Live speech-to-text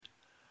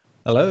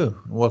Hello,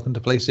 and welcome to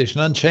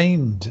PlayStation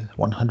Unchained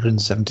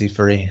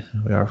 173.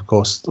 We are, of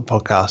course, the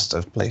podcast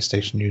of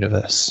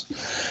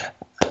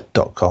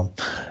PlayStationUniverse.com.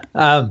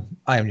 I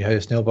am your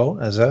host, Neil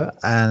Bolt, as ever,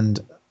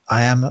 and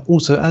I am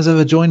also, as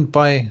ever, joined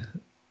by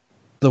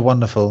the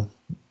wonderful,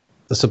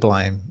 the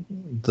sublime,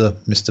 the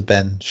Mr.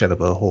 Ben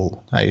Shellable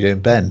Hall. How you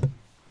doing, Ben?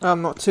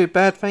 I'm not too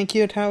bad, thank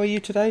you. And how are you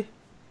today?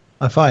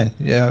 I'm fine.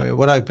 Yeah,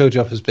 when I build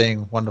you up as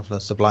being wonderful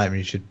and sublime,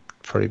 you should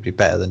probably be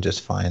better than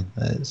just fine.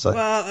 It's like,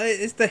 Well,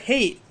 it's the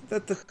heat.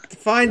 The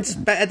fine's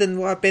better than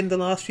what I've been the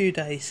last few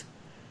days.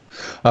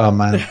 oh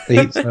man, the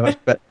heat's so much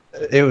better.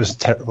 It was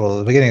terrible.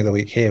 The beginning of the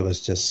week here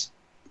was just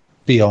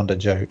beyond a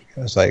joke.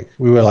 It was like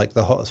we were like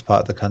the hottest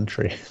part of the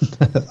country.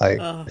 Like,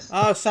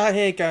 I was sat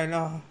here going,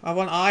 "Oh, I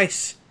want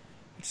ice.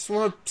 I just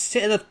want to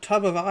sit in a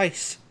tub of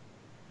ice."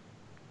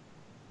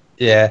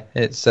 yeah,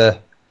 it's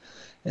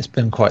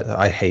been quite.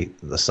 I hate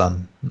the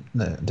sun,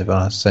 to be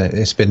honest. So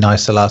it's been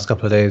nice the last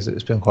couple of days.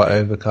 It's been quite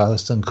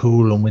overcast and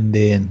cool and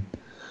windy, and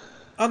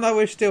Oh no,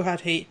 we've still had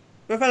heat.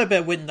 We've had a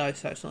bit of wind though,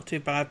 so it's not too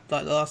bad.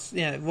 Like the last,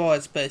 it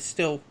was, but it's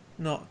still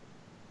not.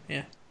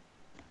 Yeah.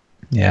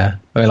 yeah.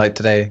 I mean, like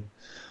today,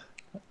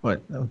 I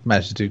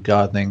managed to do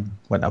gardening.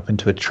 Went up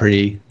into a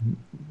tree,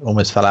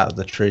 almost fell out of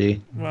the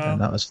tree, Wow.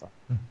 and that was fun.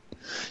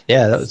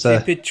 Yeah, that was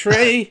Stupid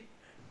tree.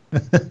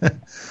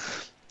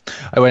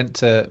 I went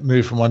to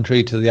move from one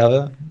tree to the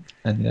other,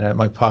 and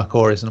my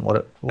parkour isn't what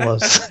it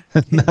was.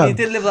 No, You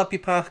did level up your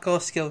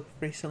parkour skill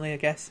recently, I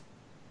guess.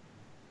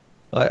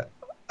 like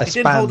I You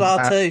didn't hold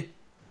spanned R2.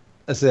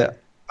 That's it.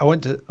 I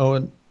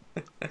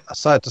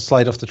started to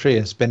slide off the tree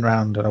and spin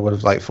round, and I would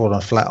have like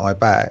fallen flat on my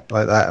back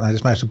like that, and I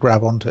just managed to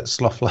grab onto it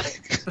sloth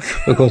like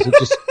because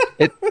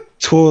it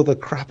tore the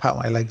crap out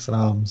of my legs and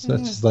arms. So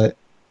it's just like,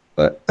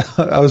 but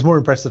I was more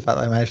impressed with the fact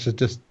that I managed to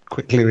just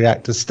quickly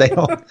react to stay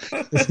on.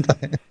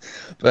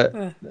 But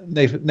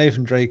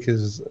Nathan Drake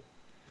is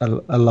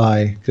a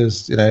lie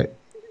because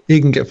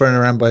he can get thrown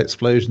around by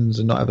explosions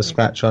and not have a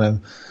scratch on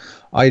him.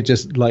 I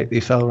just lightly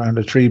fell around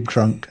a tree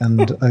trunk,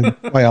 and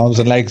my arms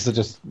and legs are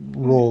just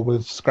raw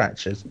with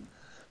scratches.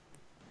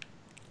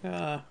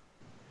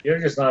 You're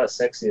just not as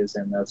sexy as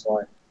him, that's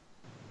why.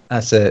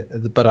 That's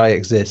it. But I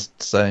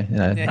exist, so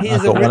Yeah,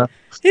 I've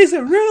he's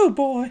a real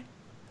boy.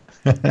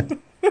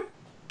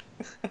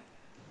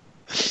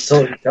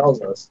 So he tells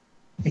us.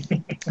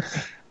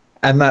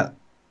 And that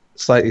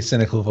slightly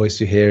cynical voice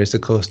you hear is,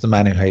 of course, the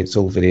man who hates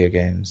all video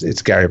games.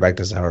 It's Gary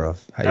Bagdasarov.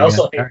 I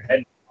also hate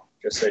head,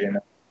 just so you know.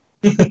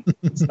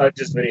 It's not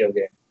just video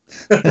game.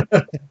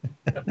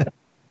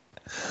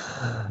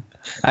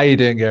 How you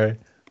doing, Gary?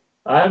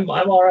 I'm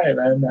all right,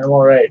 man. I'm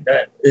all right.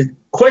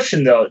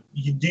 Question though,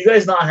 do you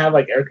guys not have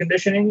like air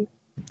conditioning?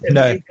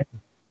 No.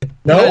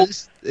 No.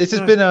 It has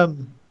been a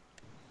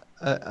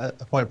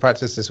point of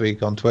practice this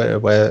week on Twitter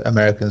where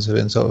Americans have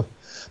been sort of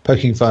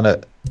poking fun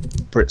at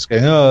Brits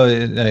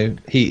going,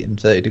 heat in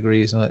 30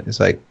 degrees. And it's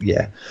like,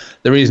 yeah.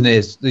 The reason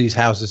is these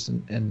houses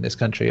in this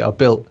country are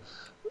built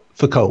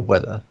for cold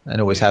weather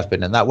and always have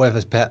been. And that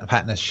weather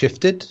pattern has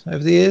shifted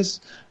over the years.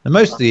 And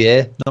most of the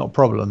year, not a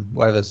problem.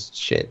 Weather's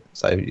shit.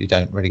 So you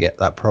don't really get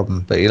that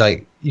problem. But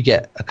you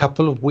get a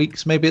couple of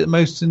weeks maybe at the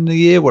most in the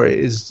year where it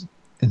is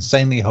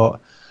insanely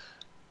hot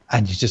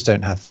and you just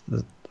don't have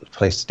the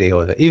place to deal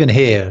with it. Even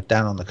here,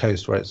 down on the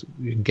coast where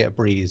you can get a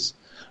breeze.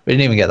 We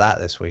didn't even get that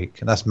this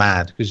week, and that's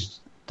mad because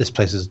this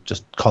place is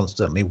just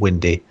constantly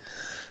windy,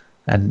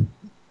 and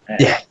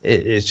yeah,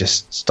 it is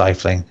just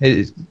stifling.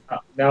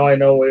 Now I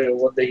know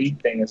what the heat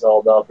thing is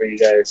all about for you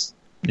guys.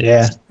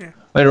 Yeah.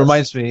 It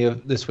reminds me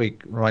of this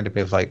week. Reminded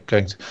me of like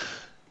going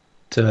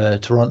to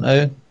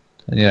Toronto,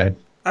 and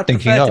I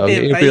thinking, prefer to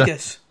be in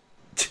Vegas.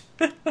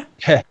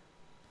 Yeah, I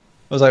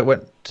was like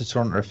went to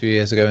Toronto a few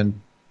years ago, and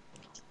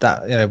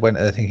that went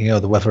there thinking,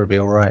 the weather would be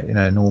all right,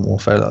 normal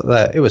fair like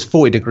that. It was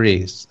 40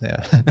 degrees.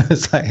 Yeah,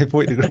 it's like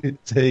 40 degrees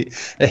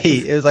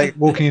heat. It was like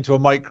walking into a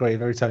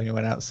microwave every time you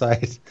went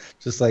outside.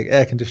 Just like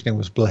air conditioning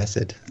was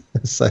blessed.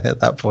 So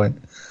at that point,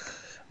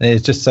 and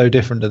it's just so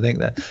different to think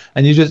that,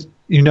 and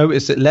you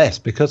notice it less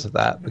because of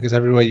that. Because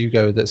everywhere you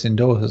go that's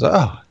indoors, it's like,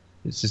 oh,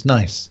 this is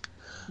nice.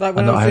 Like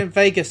when I was in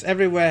Vegas,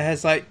 everywhere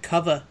has like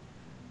cover,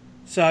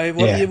 so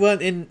you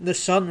weren't in the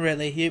sun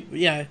really.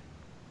 You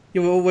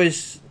were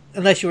always.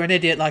 Unless you're an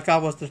idiot like I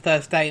was the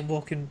first day and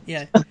walking,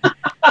 It's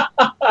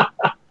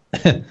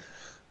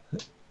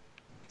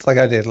like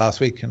I did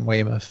last week in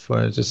Weymouth,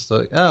 where it's just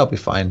like, I'll be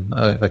fine.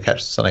 If I catch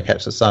the sun, I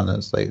catch the sun. And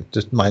it's like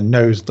just my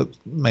nose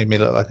made me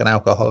look like an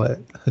alcoholic,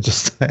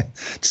 just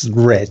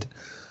red,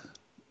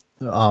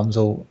 arms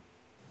all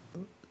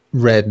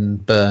red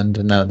and burned.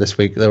 And now this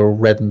week they're all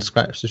red and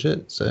scratched to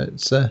shit. So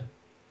it's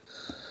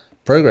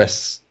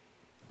progress.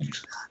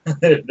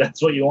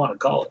 That's what you want to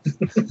call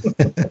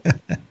it.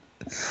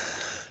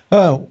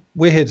 Well,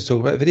 we're here to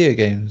talk about video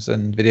games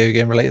and video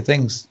game related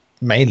things,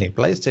 mainly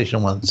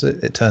PlayStation ones,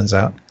 it turns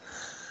out.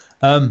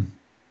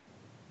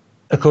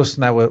 Of course,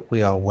 now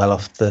we are well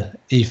off the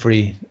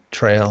E3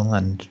 trail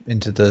and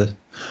into the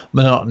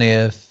monotony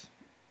of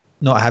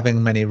not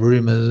having many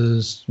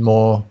rumors,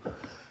 more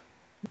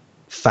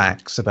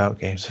facts about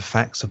games.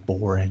 Facts are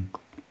boring.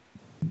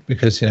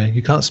 because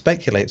you can't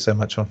speculate so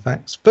much on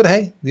facts. But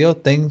hey, the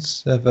odd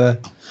things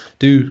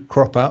do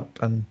crop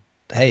up, and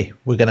hey,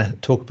 we're going to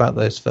talk about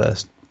those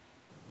first.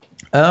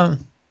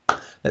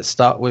 Let's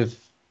start with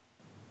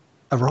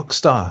a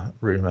Rockstar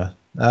rumor.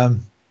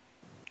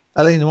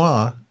 L.A.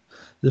 Noire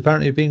is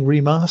apparently being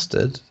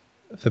remastered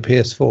for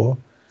PS4,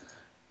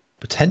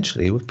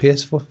 potentially with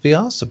PS4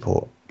 VR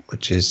support,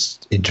 which is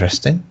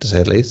interesting to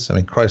say the least. I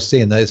mean, Christ,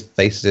 seeing those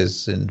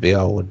faces in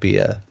VR would be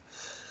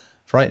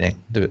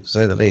frightening, to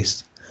say the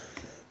least.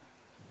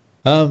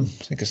 I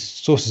think it's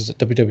sources at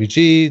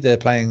WWG. They're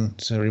planning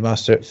to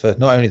remaster it for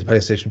not only the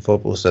PlayStation 4,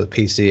 but also the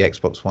PC,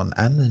 Xbox One,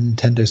 and the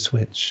Nintendo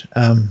Switch.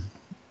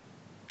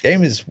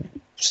 Game is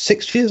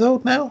 6 years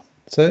old now,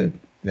 so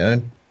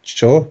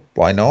sure,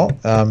 why not?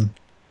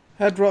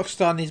 Heard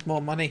Rockstar needs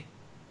more money.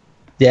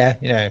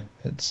 Yeah,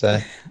 it's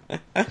and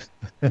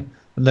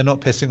they're not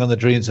pissing on the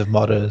dreams of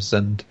modders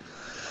and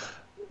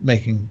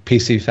making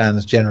PC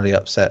fans generally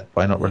upset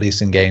by not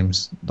releasing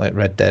games like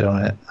Red Dead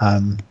on it.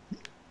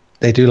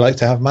 They do like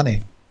to have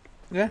money.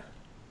 Yeah.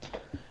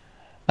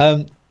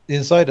 The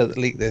Insider that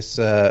leaked this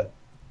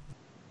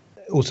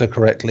also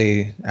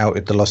correctly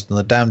outed the Lost and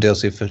the Damned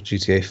DLC for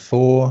GTA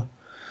 4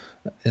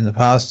 in the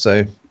past,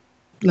 so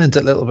lends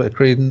it a little bit of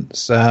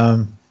credence.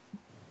 And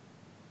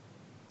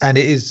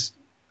it is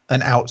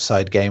an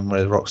outside game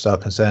where Rockstar are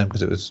concerned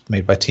because it was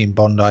made by Team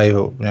Bondi,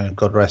 or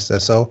God rest their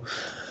soul.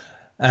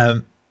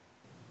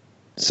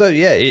 So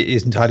yeah, it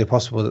is entirely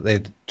possible that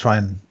they'd try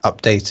and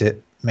update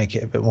it, make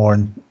it a bit more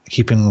in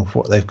keeping with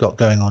what they've got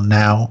going on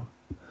now.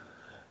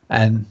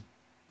 And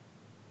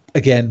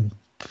again,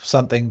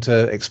 something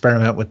to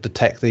experiment with the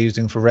tech they're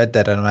using for Red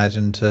Dead, I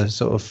imagine, to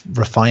sort of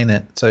refine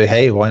it. So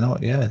hey, why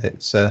not? Yeah,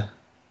 it's a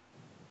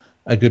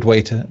good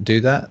way to do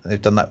that.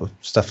 They've done that with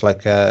stuff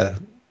like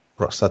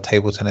Rockstar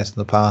Table Tennis in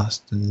the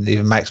past, and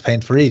even Max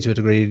Payne 3 to a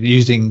degree,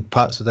 using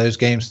parts of those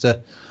games to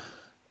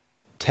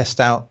test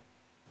out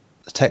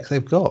the tech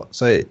they've got.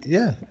 So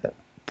yeah,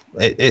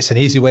 it's an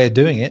easy way of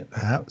doing it,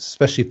 perhaps,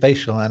 especially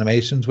facial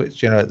animations,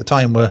 which at the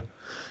time were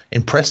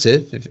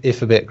impressive,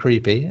 if a bit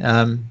creepy.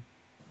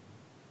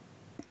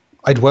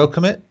 I'd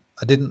welcome it.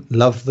 I didn't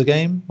love the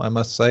game, I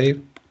must say.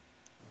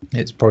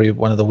 It's probably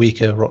one of the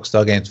weaker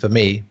Rockstar games for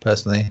me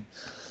personally.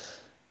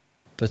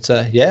 But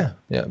yeah,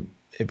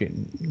 it'd be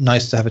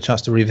nice to have a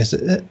chance to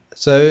revisit it.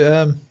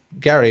 So,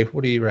 Gary,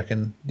 what do you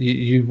reckon?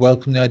 You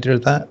welcome the idea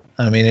of that?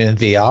 I mean, in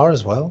VR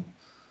as well?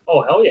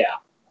 Oh, hell yeah.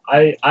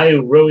 I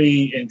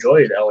really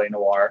enjoyed L.A.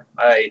 Noire.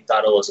 I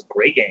thought it was a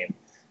great game,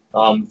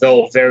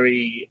 though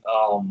very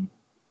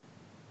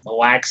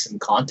lax in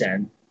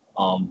content.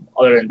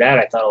 Other than that,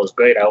 I thought it was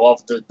great. I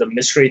loved the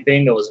mystery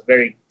thing. It was a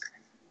very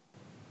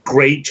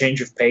great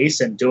change of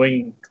pace, and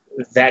doing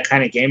that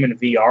kind of game in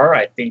VR,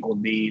 I think,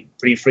 would be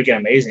pretty freaking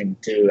amazing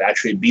to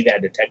actually be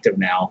that detective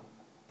now.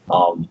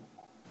 I'm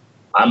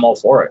all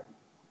for it.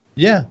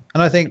 Yeah,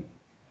 and I think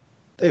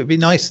it would be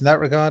nice in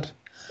that regard.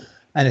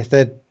 And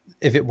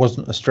if it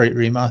wasn't a straight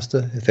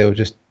remaster, if they were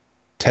just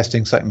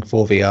testing something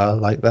for VR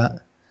like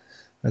that,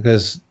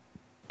 because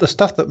the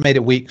stuff that made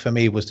it weak for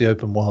me was the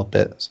open world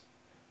bits.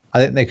 I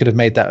think they could have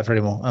made that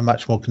a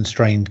much more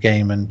constrained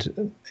game,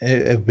 and it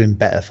would have been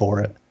better for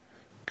it.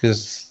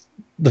 Because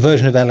the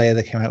version of LA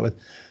they came out with,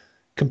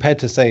 compared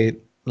to, say,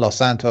 Los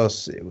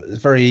Santos, it was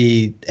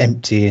very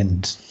empty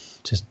and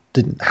just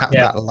didn't have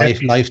that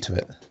life to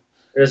it.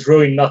 There's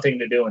really nothing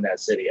to do in that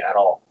city at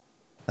all.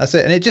 That's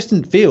it. And it just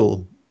didn't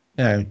feel,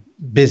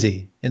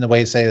 busy in the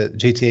way, say, that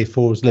GTA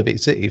 4's Liberty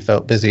City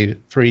felt busy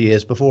 3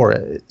 years before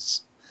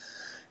it.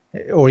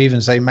 Or even,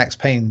 say, Max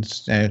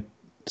Payne's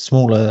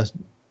smaller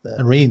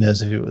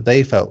arenas,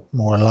 they felt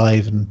more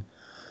alive and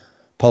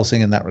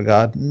pulsing in that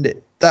regard.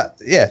 And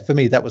for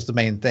me, that was the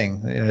main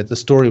thing. The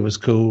story was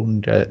cool,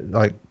 and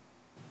like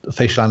the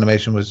facial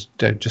animation was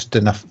just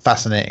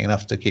fascinating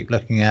enough to keep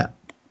looking at,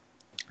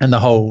 and the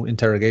whole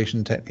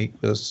interrogation technique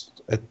was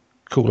a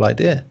cool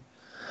idea.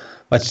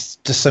 But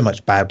just so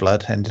much bad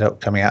blood ended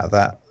up coming out of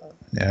that,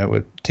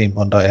 with Team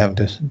Bondi having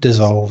to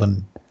dissolve,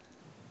 and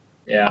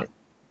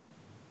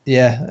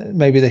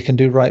maybe they can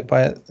do right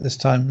by it this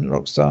time,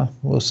 Rockstar.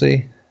 We'll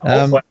see.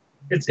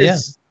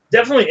 It's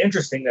definitely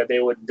interesting that they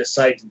would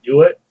decide to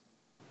do it,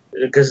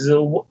 because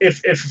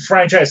if a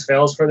franchise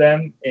fails for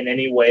them in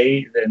any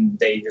way, then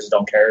they just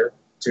don't care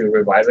to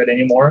revive it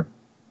anymore.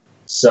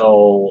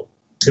 So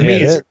to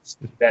me,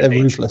 they're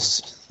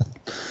ruthless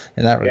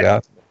in that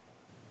regard.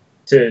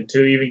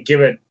 To even give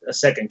it a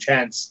second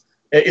chance,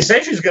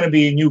 essentially, it's going to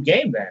be a new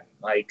game then.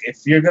 Like,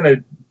 if you're going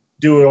to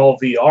do it all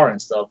VR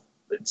and stuff,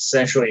 it's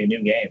essentially a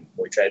new game,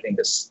 which I think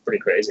is pretty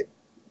crazy.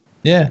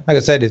 Yeah, like I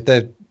said, if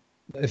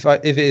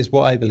it is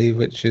what I believe,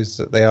 which is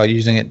that they are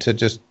using it to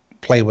just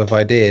play with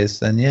ideas,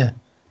 then yeah,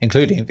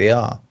 including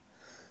VR.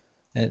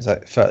 And it's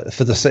like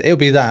it'll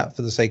be that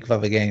for the sake of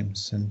other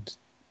games, and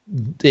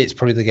it's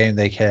probably the game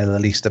they care the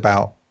least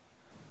about,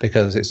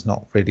 because it's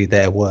not really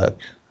their work,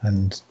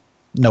 and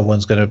no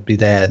one's going to be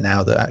there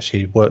now that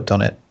actually worked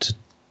on it to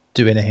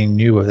do anything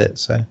new with it.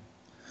 So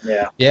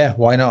yeah,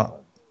 why not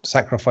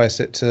sacrifice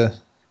it to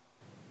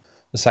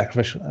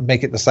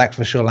make it the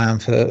sacrificial lamb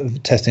for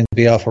testing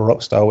VR for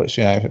Rockstar, which,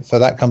 you know, for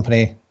that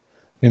company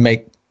who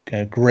make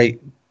great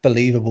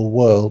believable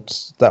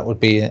worlds, that would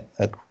be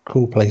a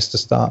cool place to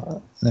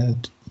start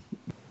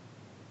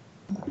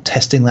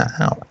testing that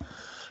out.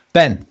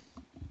 Ben,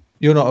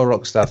 you're not a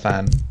Rockstar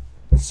fan.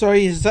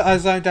 Sorry, I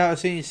zoned out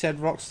as soon as you said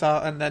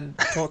Rockstar and then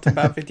talked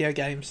about video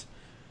games.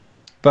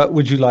 But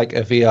would you like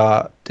a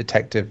VR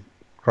detective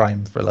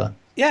crime thriller?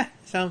 Yeah,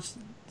 sounds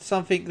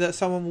something that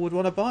someone would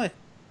want to buy.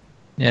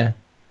 Yeah.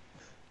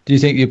 Do you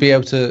think you'd be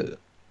able to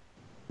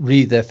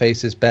read their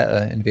faces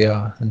better in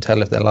VR and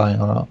tell if they're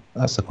lying or not?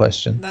 That's the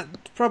question.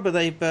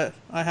 Probably, but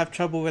I have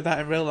trouble with that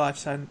in real life,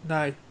 so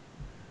no.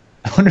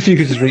 I wonder if you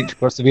could just reach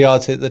across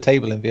the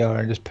table in VR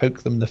and just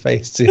poke them in the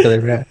face to see how they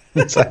react.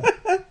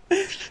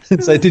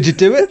 It's like, did you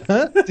do it?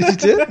 Huh? Did you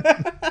do it?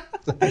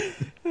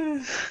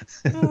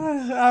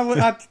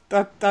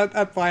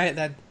 I'd buy it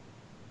then.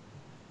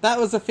 That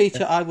was a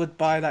feature I would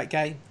buy that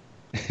game.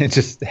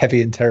 Just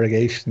heavy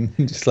interrogation,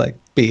 just like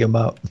beat them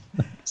up.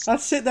 I'd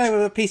sit there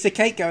with a piece of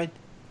cake going,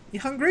 "You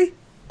hungry?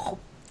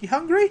 You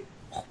hungry?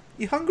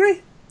 You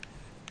hungry?"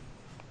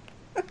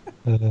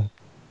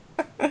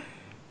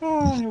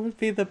 Oh, it would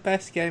be the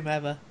best game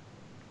ever.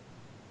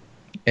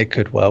 It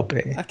could well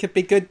be. I could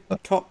be good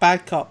cop,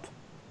 bad cop,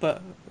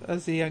 but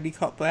as the only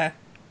cop there.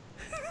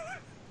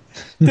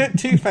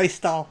 Two-Face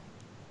style.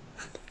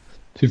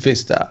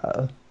 Two-Face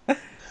style.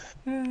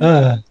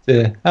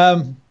 Dear.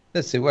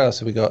 Let's see, what else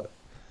have we got?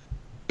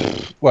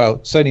 Well,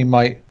 Sony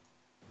might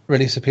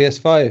release a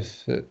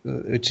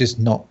PS5, which is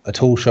not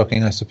at all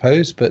shocking, I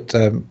suppose. But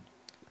the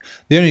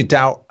only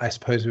doubt, I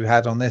suppose, we've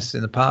had on this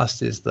in the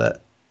past is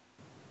that,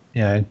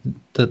 you know,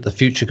 that the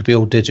future could be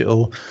all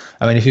digital.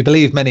 I mean, if you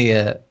believe many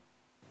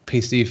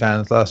PC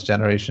fans last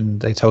generation,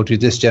 they told you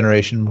this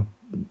generation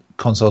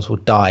consoles will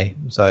die.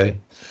 So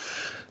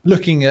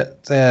looking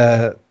at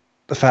the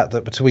fact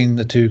that between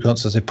the two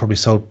consoles, they probably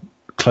sold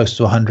close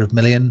to 100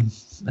 million,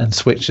 and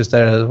Switch is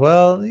there as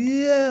well.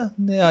 Yeah,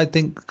 I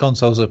think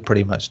consoles are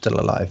pretty much still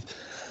alive.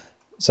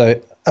 So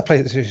a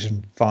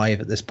PlayStation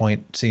 5 at this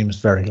point seems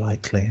very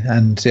likely.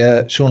 And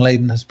Sean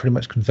Layden has pretty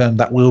much confirmed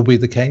that will be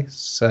the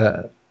case.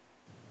 The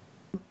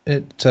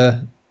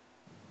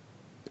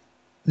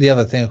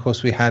other thing, of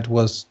course, we had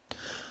was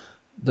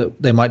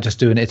that they might just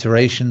do an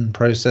iteration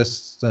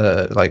process,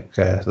 like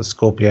the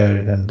Scorpio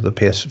and the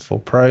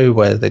PS4 Pro,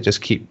 where they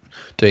just keep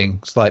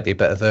doing slightly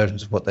better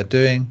versions of what they're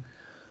doing.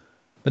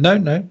 But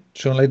no,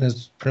 Sean Layden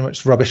has pretty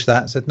much rubbished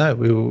that and said, no,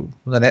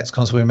 the next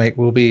console we make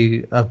will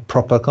be a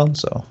proper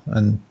console.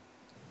 And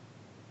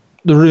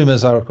the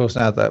rumours are, of course,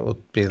 now that will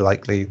be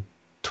likely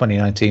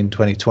 2019,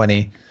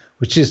 2020,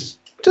 which is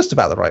just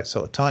about the right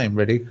sort of time,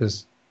 really,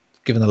 because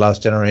given the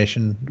last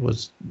generation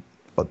was,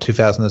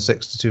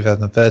 2006 to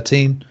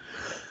 2013,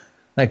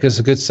 that gives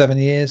a good 7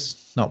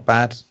 years. Not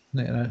bad.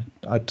 You know,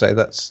 I'd say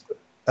that's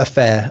a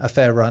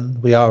fair run.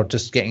 We are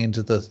just getting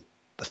into the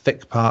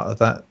thick part of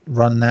that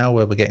run now,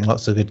 where we're getting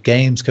lots of good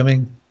games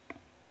coming.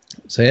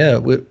 So yeah,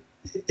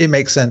 it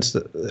makes sense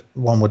that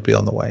one would be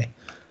on the way.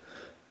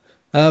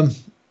 I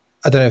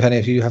don't know if any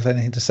of you have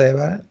anything to say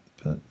about it,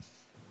 but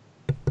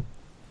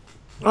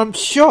I'm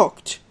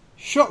shocked.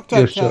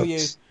 I tell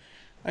you.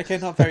 Okay,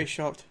 not very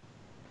shocked.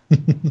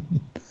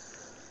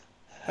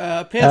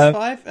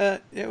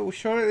 PS5, it will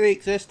surely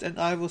exist, and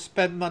I will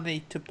spend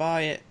money to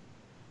buy it,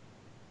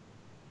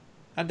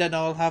 and then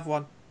I'll have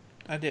one,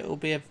 and it will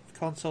be a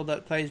console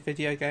that plays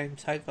video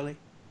games, hopefully.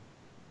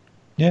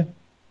 Yeah,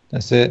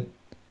 that's it.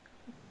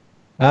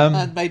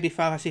 And maybe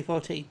Final Fantasy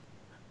 14.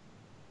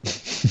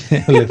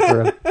 Live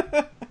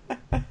forever.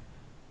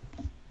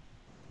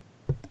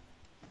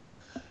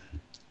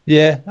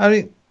 Yeah, I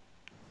mean,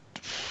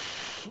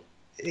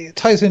 it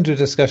ties into a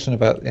discussion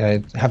about, you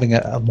know, having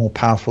a more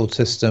powerful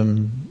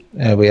system. You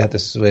know, we had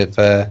this with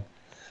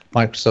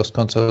Microsoft's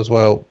console as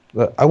well.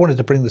 But I wanted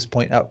to bring this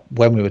point up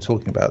when we were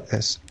talking about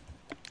this.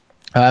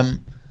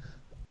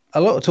 A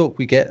lot of talk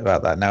we get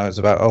about that now is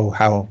about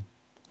how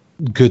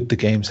good the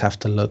games have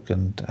to look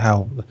and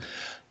how.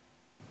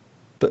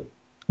 But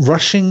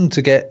rushing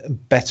to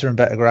get better and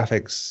better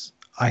graphics,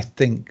 I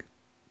think,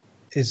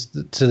 is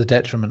to the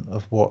detriment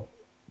of what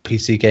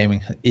PC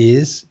gaming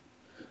is,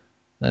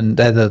 and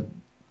they're the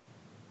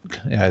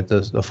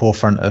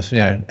forefront of, you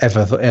know,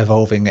 ever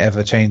evolving,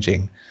 ever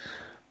changing.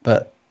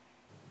 But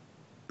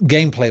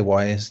gameplay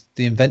wise,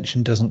 the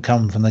invention doesn't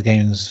come from the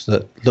games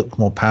that look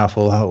more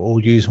powerful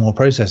or use more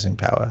processing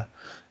power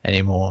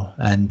anymore.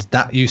 And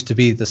that used to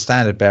be the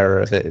standard bearer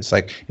of it. It's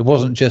like, it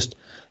wasn't just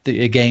that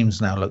your games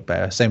now look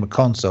better. Same with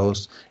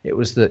consoles. It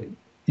was that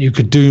you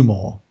could do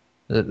more.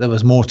 There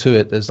was more to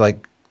it. There's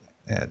like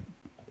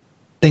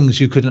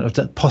things you couldn't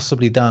have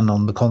possibly done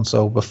on the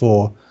console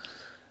before.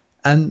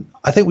 And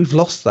I think we've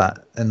lost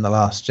that in the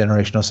last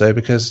generation or so,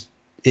 because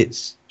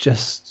it's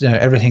just, you know,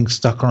 everything's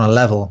stuck on a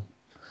level.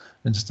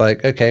 And it's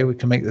like, okay, we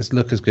can make this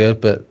look as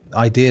good, but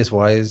ideas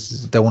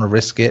wise, don't want to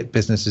risk it.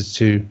 Business is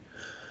too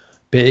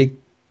big.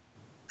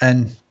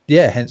 And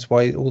yeah, hence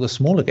why all the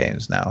smaller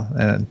games now,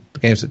 and the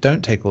games that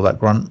don't take all that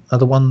grunt, are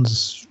the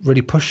ones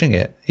really pushing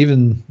it.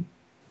 Even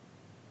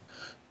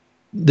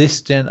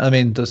I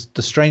mean,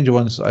 the stranger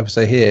ones I would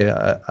say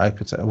here, I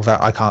could say,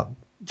 I can't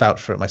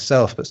vouch for it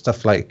myself, but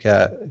stuff like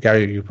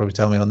Gary, you probably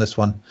tell me on this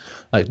one,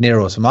 like Nier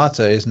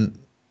Automata isn't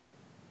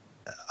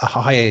a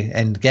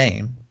high-end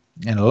game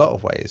in a lot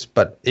of ways,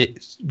 but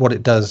it's what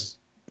it does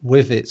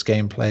with its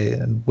gameplay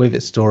and with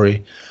its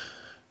story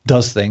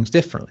does things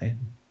differently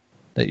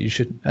that you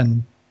should,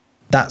 and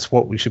that's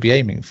what we should be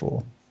aiming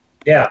for.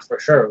 Yeah, for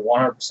sure,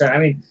 100%. I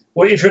mean,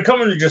 well, if you're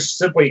coming to just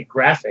simply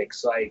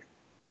graphics,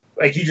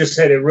 like you just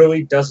said, it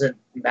really doesn't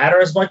matter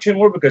as much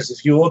anymore, because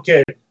if you look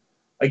at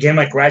a game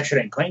like Ratchet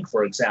and Clank,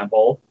 for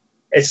example,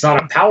 it's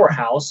not a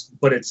powerhouse,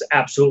 but it's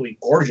absolutely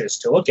gorgeous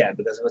to look at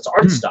because of its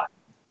art style.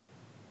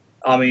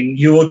 I mean,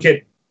 you look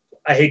at,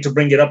 I hate to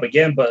bring it up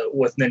again, but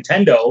with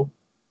Nintendo,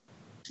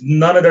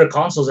 none of their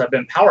consoles have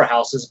been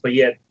powerhouses, but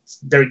yet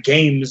their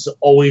games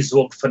always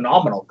look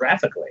phenomenal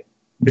graphically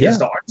because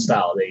the art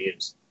style they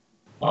use.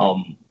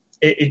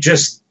 It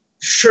just,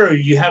 sure,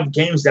 you have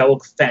games that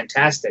look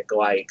fantastic,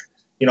 like,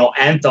 you know,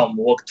 Anthem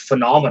looked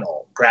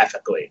phenomenal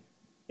graphically.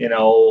 You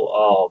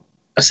know,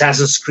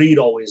 Assassin's Creed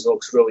always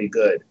looks really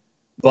good,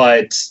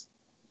 but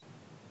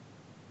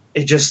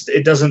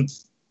it doesn't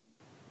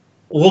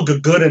look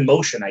good in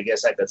motion, I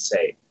guess I could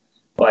say.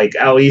 Like,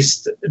 at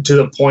least to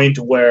the point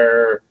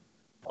where,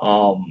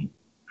 how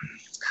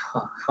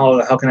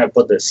can I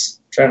put this?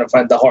 I'm trying to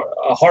find the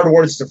hard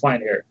words to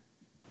find here.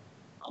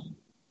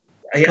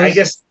 I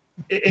guess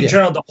in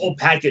general, the whole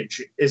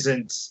package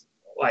isn't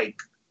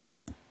like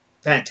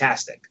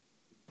fantastic.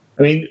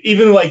 I mean,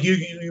 even like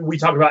we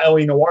talked about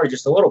L.A. Noire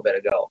just a little bit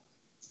ago.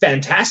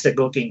 Fantastic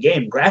looking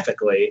game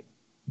graphically,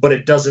 but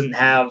it doesn't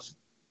have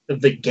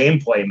the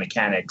gameplay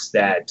mechanics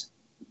that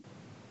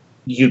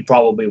you'd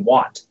probably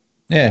want.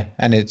 Yeah,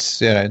 and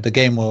it's, you know, the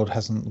game world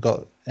hasn't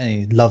got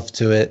any love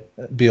to it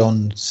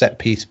beyond set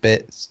piece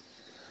bits,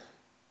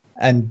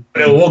 but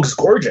it looks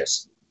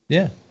gorgeous.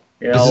 Yeah,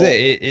 you know?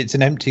 It's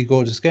an empty,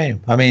 gorgeous game.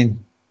 I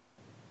mean,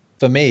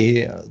 for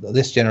me,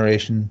 this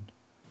generation,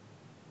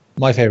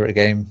 my favorite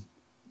game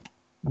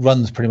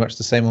runs pretty much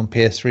the same on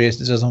PS3 as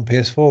it does on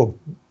PS4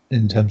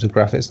 in terms of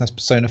graphics, and that's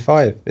Persona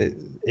 5.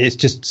 It's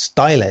just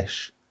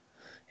stylish.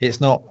 It's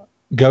not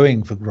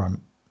going for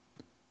grunt,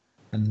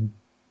 and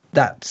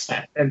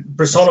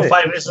Persona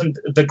 5 isn't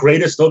the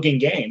greatest looking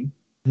game.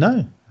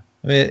 No,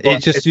 I mean,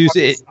 it just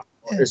uses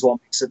it is what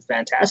makes it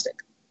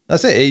fantastic.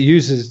 That's it. It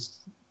uses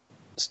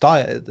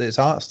its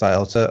art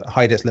style to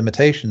hide its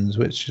limitations,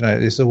 which, you know,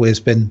 it's always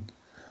been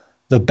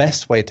the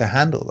best way to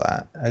handle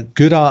that. A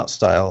good art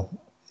style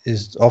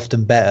is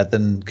often better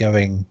than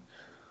going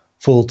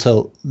full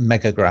tilt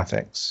mega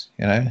graphics.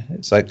 You know,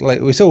 it's like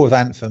we saw with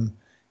Anthem.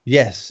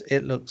 Yes,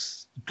 it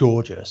looks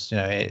gorgeous. You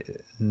know,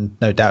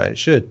 no doubt it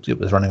should. It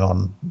was running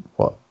on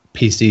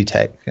PC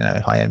tech, you know,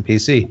 high end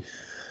PC.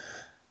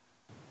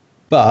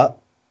 But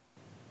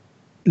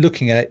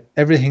looking at it,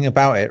 everything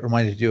about it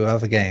reminded you of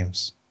other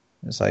games.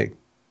 It's like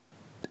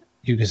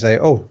you could say,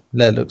 "Oh,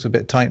 that looks a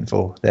bit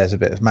Titanfall. There's a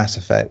bit of Mass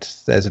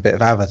Effect. There's a bit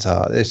of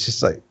Avatar." It's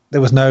just like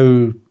there was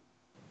no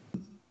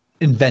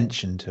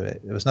invention to it.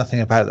 There was nothing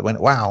about it that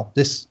went, "Wow,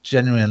 this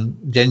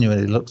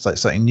genuinely looks like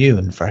something new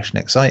and fresh and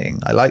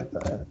exciting." I like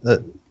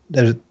that.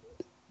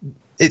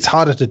 It's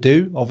harder to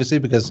do, obviously,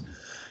 because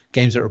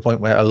games are at a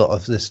point where a lot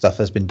of this stuff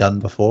has been done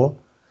before.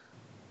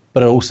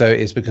 But also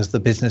is because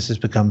the business has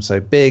become so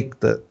big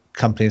that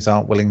companies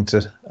aren't willing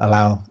to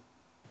allow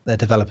their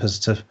developers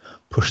to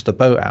push the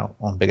boat out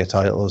on bigger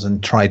titles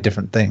and try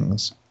different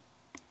things.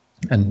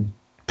 And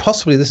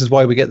possibly this is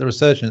why we get the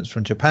resurgence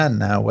from Japan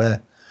now,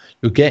 where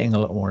you're getting a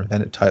lot more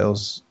inventive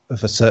titles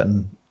of a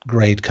certain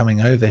grade coming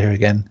over here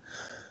again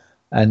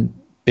and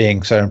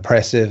being so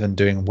impressive and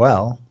doing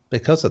well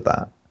because of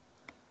that.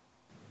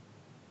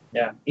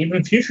 Yeah,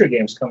 even future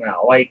games coming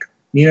out, like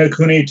Ni no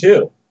Kuni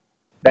 2.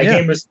 That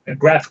game is a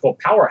graphical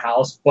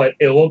powerhouse, but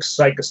it looks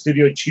like a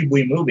Studio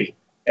Ghibli movie,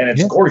 and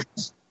it's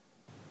gorgeous.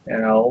 You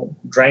know,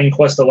 Dragon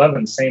Quest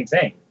XI, same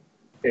thing.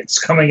 It's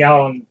coming out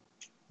on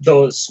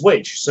the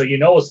Switch, so you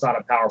know it's not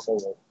a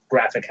powerful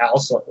graphic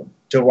house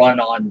to run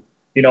on,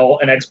 you know,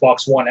 an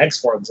Xbox One X,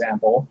 for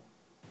example,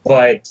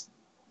 but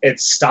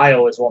its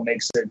style is what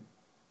makes it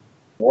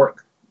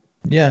work.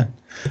 Yeah,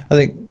 I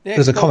think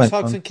there's a comment.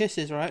 Hugs and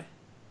kisses, right?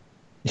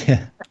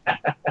 Yeah.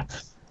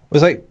 It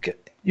was like,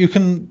 you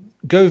can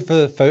go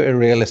for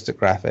photorealistic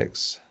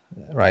graphics,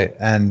 right?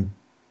 And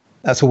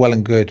that's all well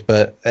and good,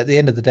 but at the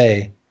end of the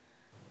day,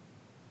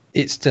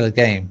 it's still a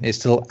game. It's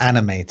still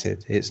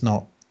animated. It's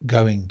not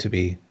going to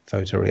be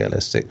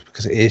photorealistic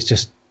because it's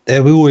just,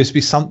 there will always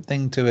be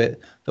something to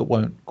it that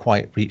won't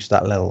quite reach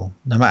that level.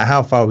 No matter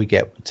how far we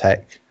get with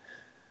tech,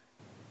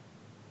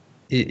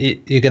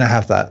 you're going to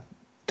have that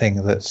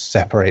thing that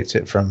separates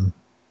it from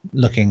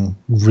looking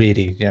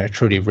really, you know,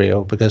 truly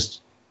real,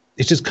 because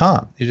it just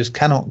can't. You just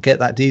cannot get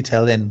that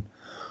detail in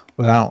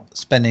without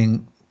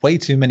spending way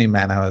too many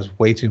man hours,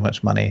 way too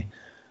much money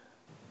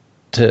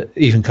to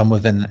even come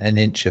within an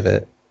inch of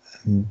it.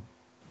 And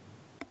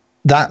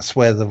that's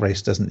where the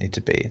race doesn't need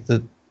to be.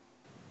 And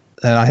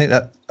I think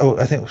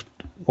I think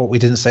what we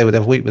didn't say with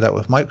every week with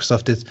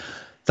Microsoft is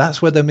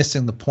that's where they're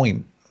missing the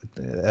point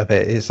a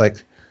bit. It's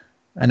like,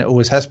 and it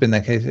always has been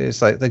the case.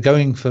 It's like they're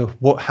going for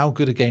how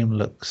good a game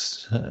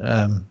looks,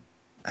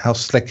 how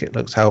slick it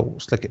looks, how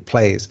slick it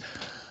plays,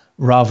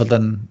 rather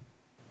than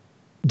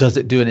does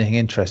it do anything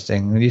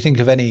interesting. When you think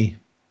of any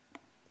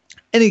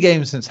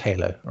game since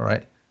Halo, all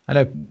right? I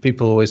know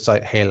people always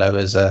cite Halo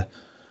as a,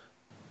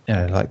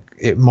 like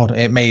it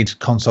made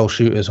console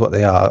shooters what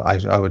they are.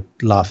 I would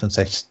laugh and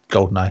say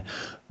GoldenEye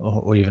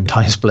or even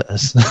Time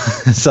Splitters.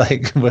 It's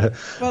like we're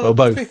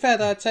both. To be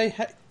fair, I'd say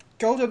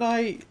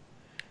GoldenEye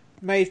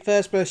made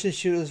first-person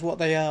shooters what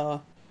they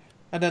are,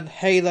 and then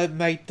Halo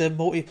made the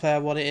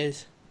multiplayer what it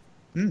is.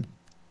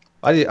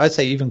 I'd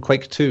say even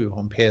Quake 2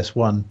 on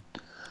PS1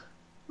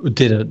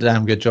 did a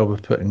damn good job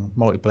of putting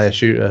multiplayer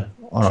shooter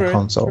on a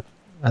console.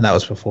 And that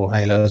was before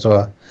Halo as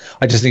well.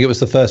 I just think it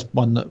was the first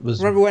one that was...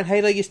 Remember when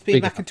Halo used to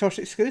be Macintosh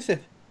exclusive?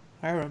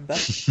 I remember.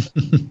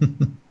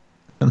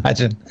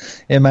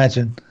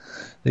 Imagine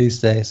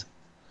these days.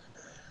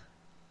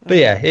 But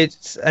yeah,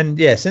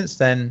 since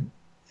then,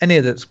 any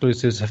of the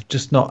exclusives have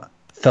just not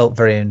felt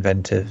very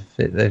inventive.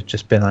 They've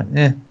just been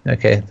like,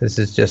 okay, this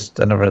is just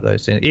another of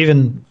those things.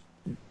 Even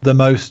the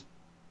most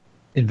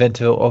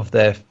inventive of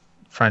their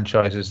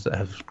franchises that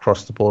have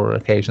crossed the border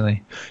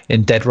occasionally,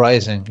 in Dead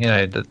Rising,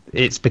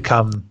 it's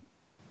become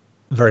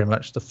very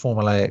much the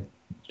formulaic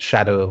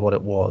shadow of what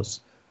it was.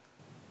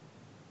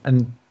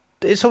 And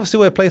it's obviously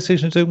where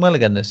PlayStation is doing well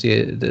again this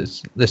year.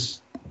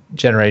 This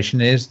generation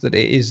is that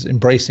it is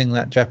embracing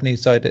that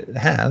Japanese side it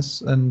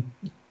has and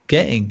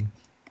getting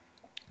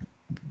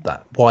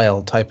that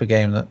wild type of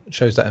game that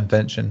shows that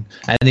invention.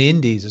 And the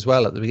indies as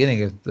well at the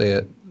beginning of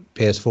the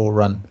PS4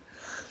 run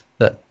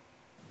that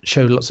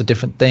showed lots of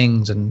different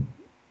things and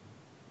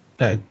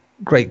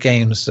great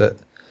games that,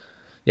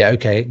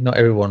 not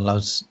everyone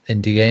loves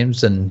indie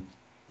games, and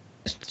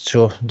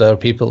sure, there are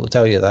people that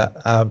tell you that,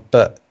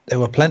 but there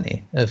were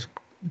plenty of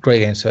great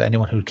games for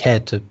anyone who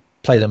cared to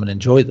play them and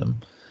enjoy them,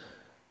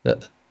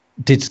 that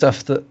did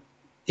stuff that,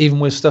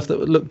 even with stuff that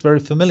looked very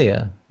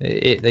familiar,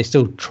 they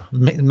still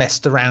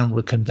messed around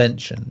with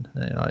convention.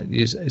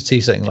 You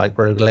see something like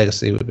Rogue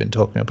Legacy we've been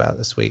talking about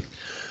this week,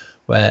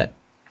 where,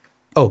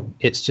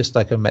 it's just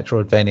like a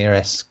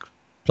Metroidvania-esque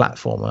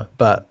platformer,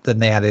 but then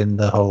they add in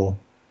the whole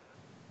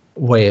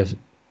way of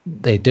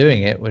they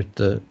doing it with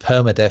the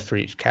permadeath for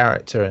each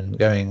character and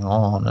going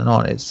on and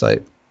on. It's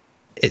like,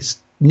 it's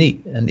a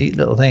neat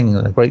little thing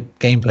and a great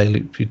gameplay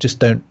loop you just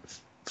don't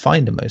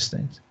find in most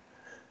things.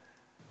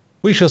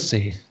 We shall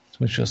see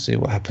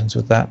what happens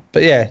with that.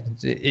 But yeah,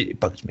 it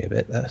bugs me a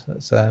bit.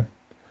 That's other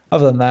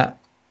than that,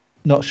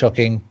 not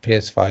shocking.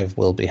 PS5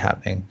 will be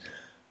happening.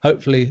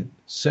 Hopefully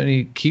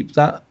Sony keep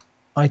that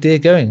idea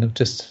going of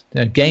just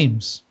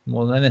games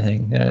more than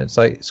anything. It's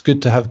like, it's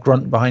good to have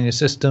grunt behind your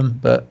system,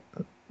 but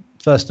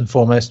first and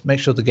foremost, make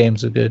sure the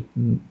games are good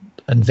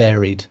and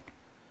varied.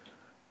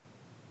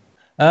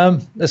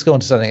 Let's go on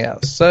to something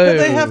else. So but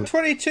they have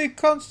 22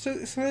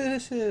 constant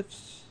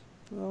exclusives.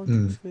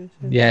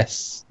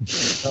 Yes.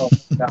 No,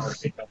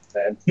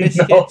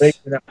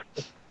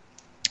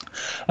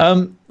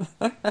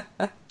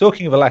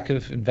 talking of a lack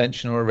of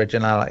invention or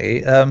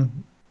originality,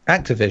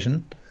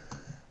 Activision.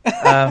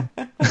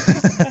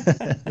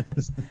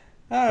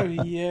 Oh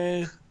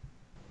yeah.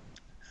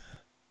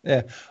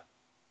 Yeah.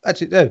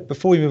 Actually, no,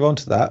 before we move on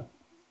to that,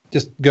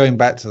 just going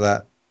back to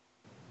that,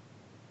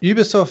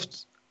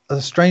 Ubisoft are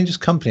the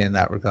strangest company in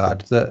that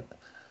regard, that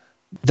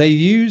they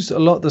use a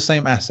lot of the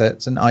same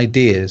assets and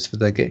ideas for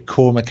their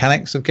core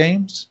mechanics of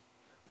games,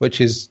 which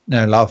is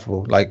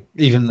laughable. Like,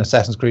 even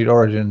Assassin's Creed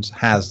Origins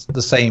has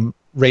the same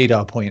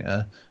radar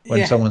pointer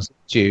when someone sees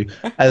you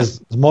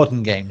as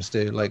modern games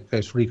do, like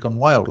Ghost Recon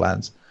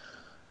Wildlands.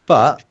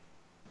 But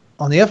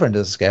on the other end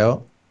of the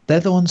scale,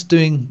 they're the ones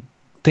doing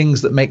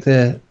things that make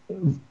their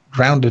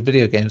rounded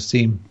video games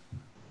seem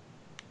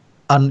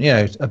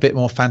a bit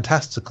more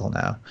fantastical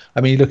now.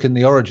 I mean, you look in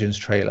the Origins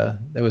trailer,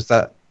 there was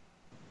that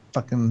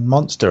fucking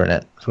monster in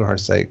it, for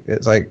Christ's sake.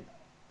 It's like,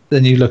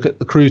 then you look at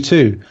the Crew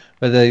 2,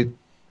 where they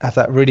have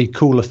that really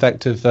cool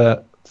effect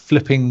of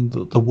flipping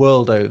the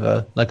world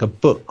over like a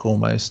book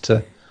almost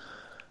to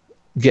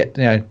get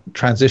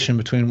transition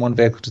between one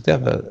vehicle to the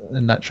other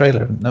in that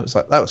trailer. And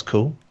that was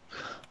cool.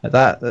 Like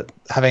that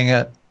having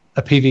a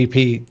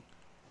PvP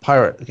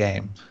pirate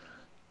game,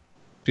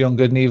 Beyond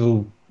Good and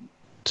Evil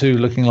 2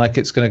 looking like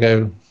it's going to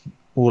go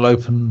all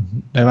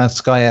open No Man's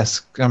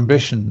Sky-esque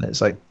ambition.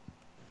 It's like,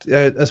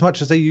 as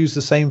much as they use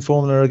the same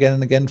formula again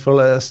and again for all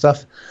that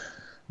stuff,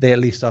 they at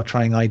least are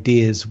trying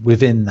ideas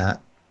within that.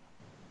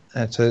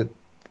 I don't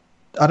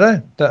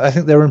know. I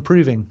think they're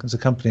improving as a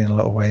company in a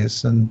lot of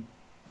ways,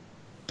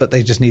 but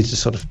they just need to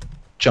sort of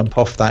jump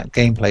off that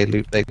gameplay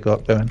loop they've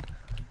got going.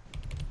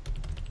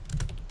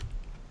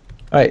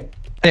 All right.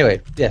 Anyway,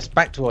 yes,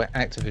 back to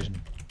Activision.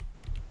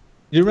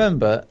 You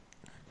remember,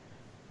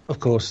 of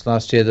course,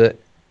 last year that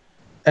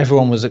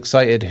everyone was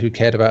excited who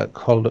cared about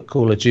Call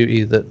of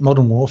Duty that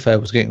Modern Warfare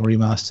was getting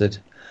remastered.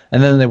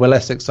 And then they were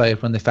less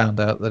excited when they found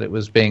out that it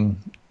was being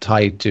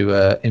tied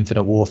to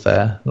Infinite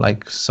Warfare,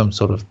 like some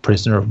sort of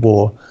prisoner of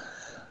war.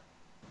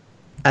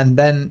 And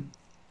then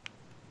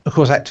of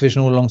course,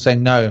 Activision all along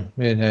saying no,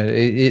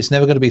 it's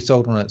never going to be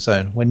sold on its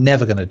own. We're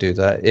never going to do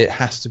that. It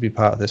has to be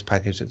part of this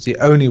package. It's the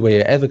only way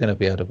you're ever going to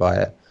be able to buy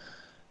it.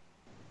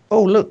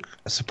 Oh, look,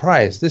 a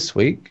surprise this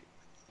week.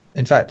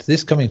 In fact,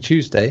 this coming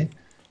Tuesday,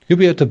 you'll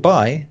be able to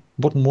buy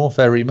Modern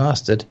Warfare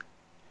Remastered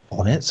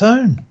on its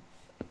own.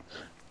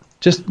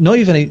 Just not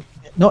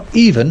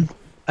even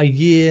a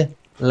year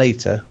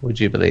later, would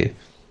you believe?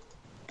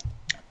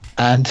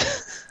 And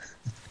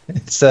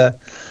it's being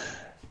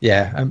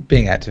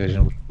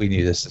Activision, we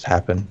knew this would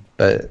happen.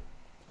 But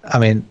I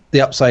mean,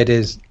 the upside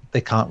is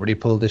they can't really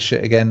pull this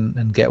shit again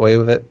and get away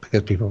with it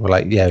because people were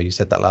like, "Yeah, you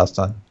said that last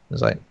time."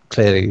 It's like,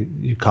 clearly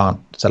you can't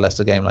sell us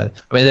a game like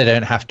that. I mean, they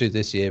don't have to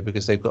this year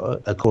because they've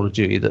got a Call of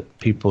Duty that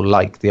people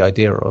like the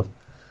idea of.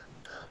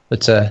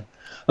 But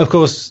of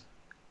course,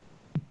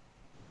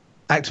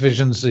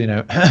 Activision's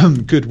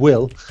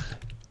goodwill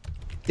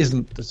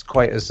isn't as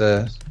quite as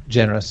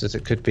generous as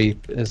it could be.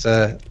 As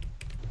the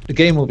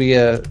game will be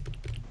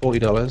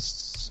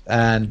 $40,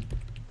 and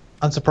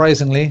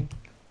unsurprisingly,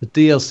 the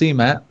DLC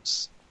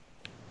maps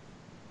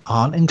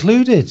aren't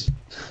included.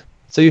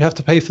 So you have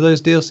to pay for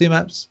those DLC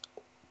maps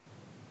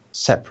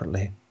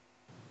separately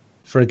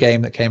for a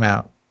game that came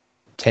out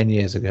 10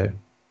 years ago,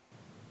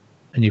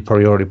 and you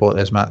probably already bought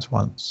those maps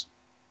once.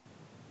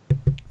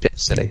 Bit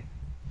silly.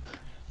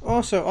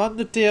 Also, aren't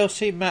the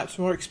DLC maps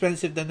more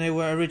expensive than they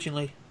were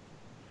originally?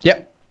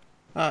 Yep.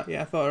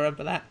 Yeah, I thought I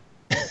remember that.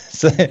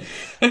 So,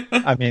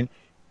 I mean,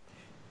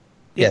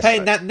 you're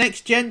paying that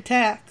next gen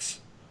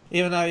tax,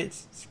 even though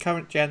it's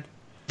current gen.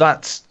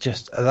 That's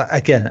just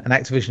again an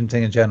Activision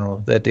thing in general.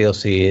 Their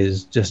DLC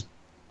is just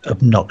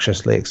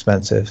obnoxiously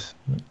expensive.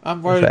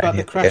 I'm worried about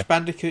the Crash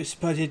Bandicoot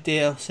supposed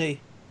DLC.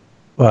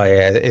 Well,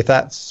 yeah, if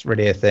that's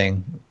really a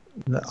thing,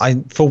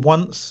 I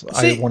want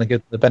to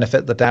give the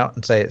benefit of the doubt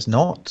and say it's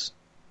not.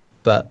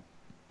 But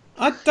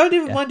I don't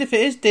even mind if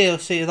it is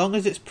DLC as long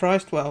as it's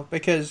priced well,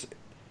 because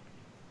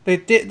they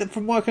did.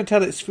 From what I can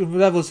tell, it's from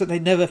levels that they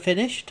never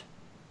finished.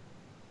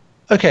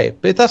 Okay,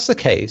 but if that's the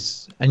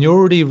case, and you're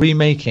already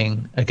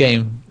remaking a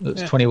game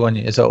that's 21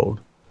 years old,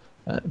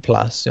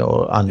 plus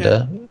or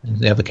under, in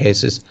the other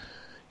cases,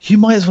 you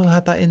might as well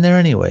have that in there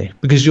anyway,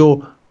 because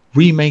you're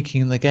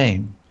remaking the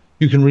game.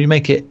 You can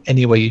remake it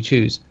any way you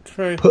choose.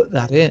 True. Put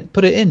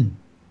it in.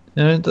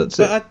 That's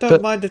it. I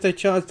don't mind if they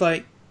charge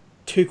like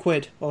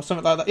 £2 or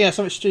something like that. Yeah,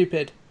 something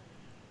stupid.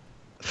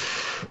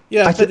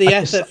 Yeah, for the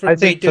effort for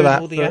redoing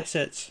all the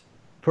assets.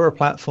 For a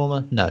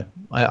platformer, no.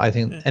 I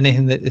think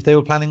anything that if they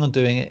were planning on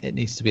doing it, it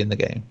needs to be in the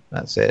game.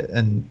 That's it.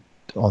 And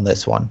on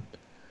this one.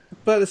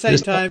 But at the same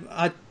time,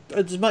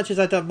 as much as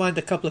I don't mind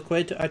a couple of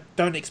quid, I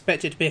don't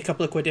expect it to be a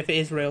couple of quid if it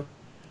is real.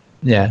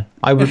 Yeah,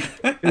 I would.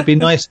 It would be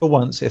nice for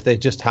once if they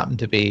just happened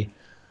to be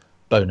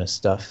bonus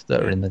stuff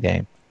that are in the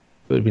game.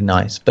 It would be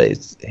nice, but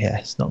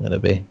it's not going to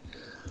be.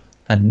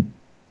 And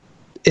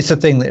it's a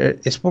thing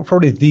that it's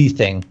probably the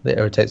thing that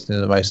irritates me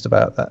the most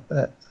about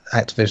that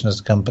Activision as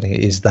a company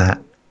is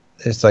that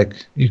it's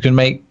like you can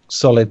make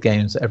solid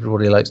games that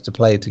everybody likes to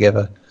play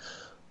together,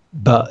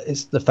 but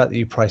it's the fact that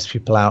you price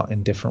people out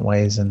in different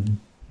ways, and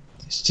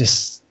it's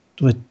just.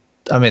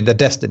 I mean, the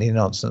Destiny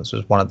nonsense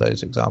was one of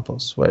those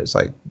examples where it's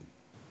like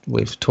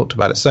we've talked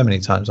about it so many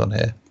times on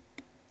here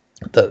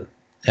that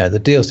the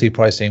DLC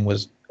pricing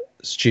was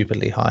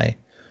stupidly high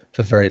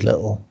for very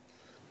little,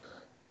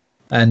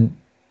 and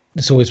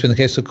it's always been the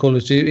case with Call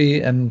of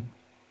Duty, and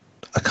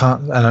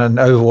and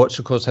Overwatch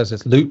of course has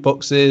its loot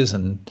boxes,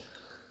 and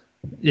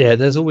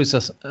there's always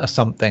a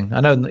something. I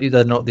know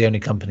they're not the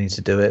only company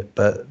to do it,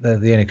 but they're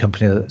the only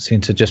company that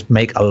seem to just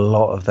make a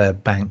lot of their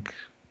bank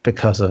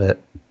because of it.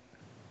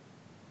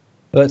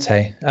 But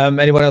hey,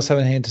 anyone else have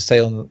anything to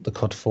say on the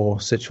COD 4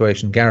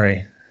 situation,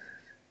 Gary?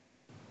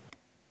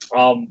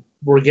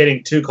 We're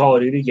getting 2 Call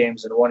of Duty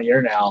games in 1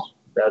 year now.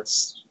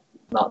 That's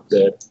not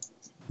good.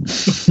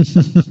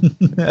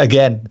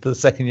 Again, for the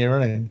second year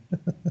running.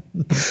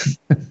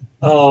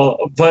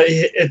 But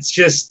it's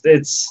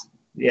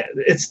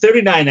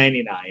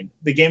 $39.99.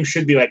 The game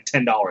should be like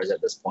 $10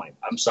 at this point.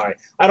 I'm sorry.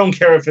 I don't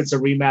care if it's a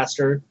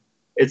remaster.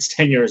 It's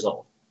 10 years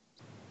old.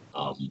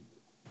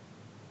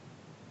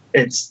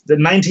 It's the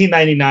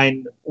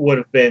 $19.99 would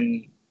have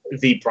been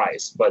the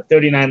price, but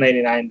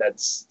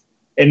 $39.99.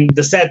 And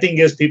the sad thing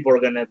is, people are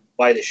gonna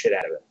buy the shit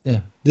out of it.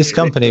 Yeah, this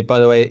company, by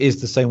the way, is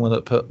the same one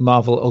that put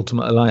Marvel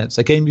Ultimate Alliance,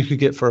 a game you could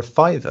get for a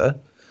 £5,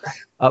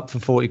 up for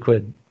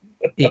 £40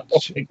 each. Oh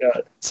my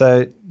god!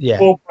 So yeah,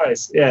 full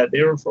price. Yeah,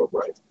 they were full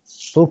price.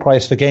 Full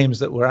price for games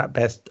that were at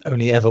best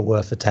only ever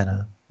worth a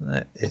tenner.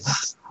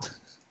 It's.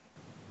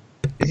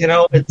 It's... You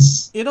know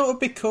what would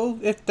be cool?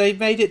 If they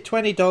made it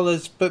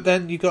 $20, but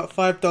then you got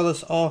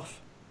 $5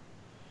 off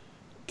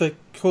the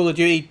Call of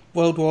Duty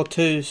World War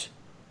IIs.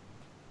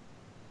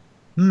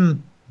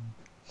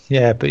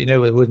 Yeah, but it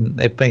wouldn't.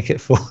 They'd make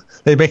it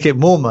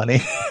more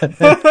money.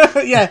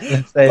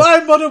 Yeah.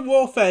 Buy Modern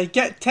Warfare.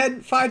 Get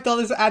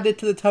 $5 added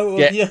to the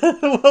total of your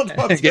World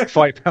War II. Get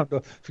 £5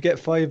 off. Forget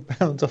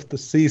 £5 off the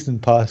season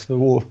pass for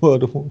World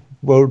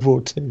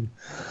War II.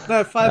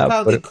 No,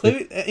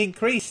 £5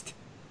 increased.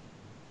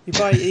 You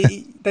buy.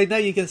 They know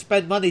you can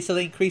spend money, so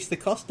they increase the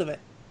cost of it.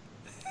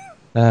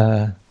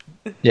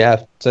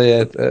 Yeah. So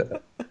yeah.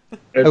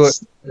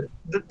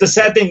 The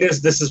sad thing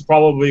is, this is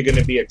probably going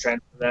to be a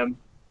trend for them,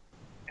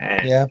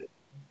 and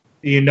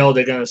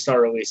they're going to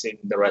start releasing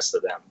the rest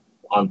of them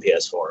on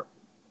PS4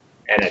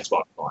 and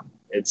Xbox One.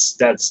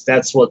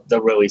 That's what the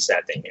really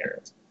sad thing here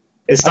is.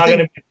 It's not going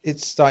to be.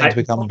 It's starting to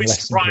become I'll be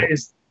less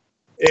surprised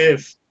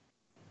if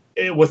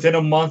within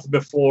a month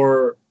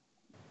before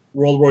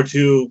World War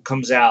II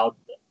comes out,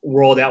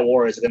 World at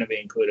War is going to be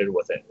included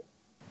with it.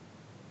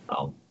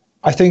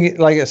 I think,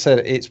 like I said,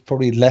 it's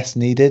probably less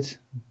needed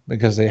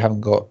because they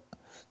haven't got.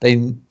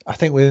 I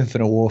think with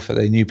Infinite Warfare,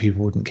 they knew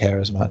people wouldn't care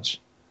as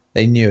much.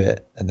 They knew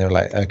it, and they were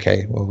like,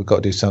 "Okay, well, we've got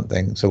to do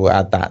something, so we'll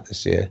add that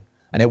this year."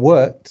 And it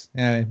worked.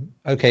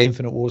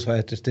 Infinite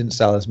Warfare just didn't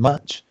sell as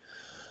much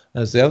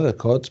as the other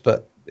CODs,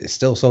 but it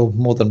still sold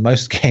more than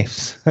most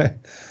games.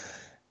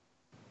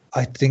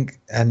 I think,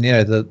 and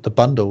the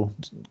bundle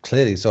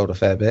clearly sold a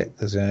fair bit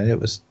because it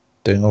was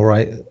doing all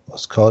right. It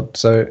was COD,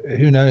 so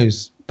who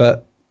knows?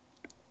 But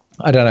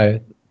I don't know.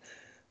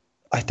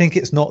 I think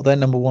it's not their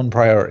number one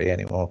priority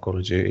anymore, Call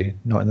of Duty.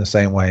 Not in the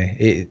same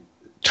way.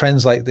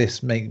 Trends like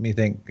this make me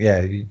think,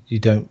 you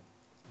don't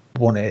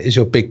want it as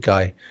your big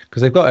guy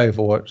because they've got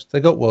Overwatch,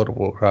 they've got World of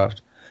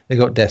Warcraft, they've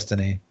got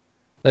Destiny.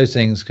 Those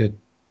things could,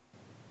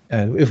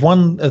 if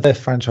one of their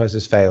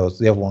franchises fails,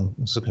 the other one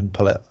can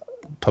pull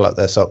up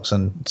their socks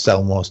and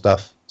sell more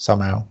stuff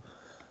somehow.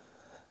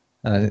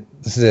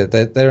 This is it.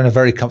 They're in a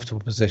very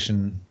comfortable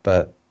position,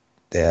 but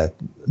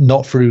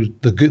not through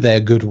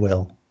their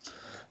goodwill.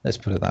 Let's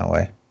put it that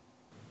way.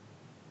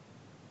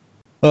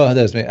 Oh,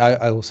 there's me.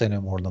 I will say no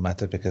more on the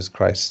matter because,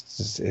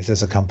 Christ, if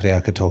there's a company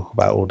I could talk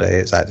about all day,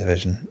 it's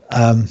Activision.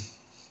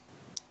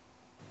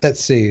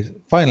 Let's see.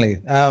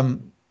 Finally,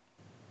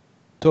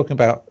 talking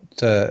about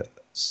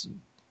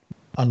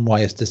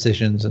unwise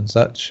decisions and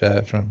such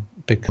from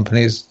big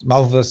companies,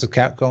 Marvel vs.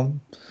 Capcom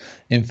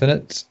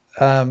Infinite.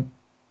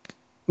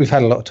 We've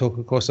had a lot of talk,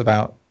 of course,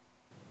 about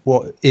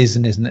what is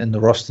and isn't in the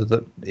roster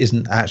that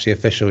isn't actually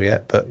official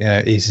yet, but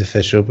is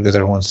official because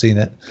everyone's seen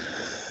it.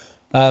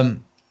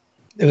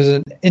 There was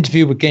an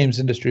interview with Games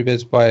Industry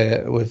Biz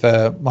with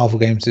Marvel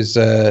Games'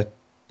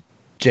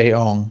 Jay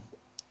Ong,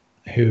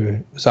 who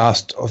was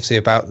asked obviously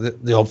about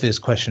the obvious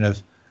question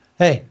of,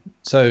 hey,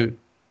 so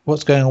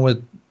what's going on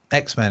with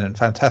X-Men and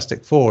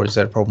Fantastic Four? Is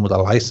there a problem with the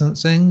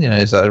licensing?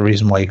 Is that a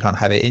reason why you can't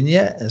have it in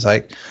yet? It's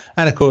like,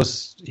 and of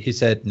course he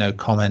said no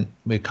comment.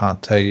 We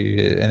can't tell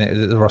you,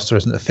 and the roster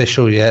isn't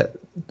official yet,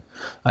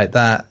 like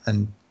that.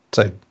 And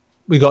so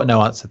we got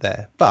no answer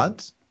there.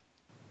 But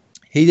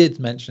he did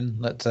mention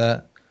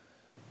that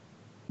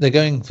they're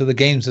going for the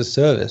games as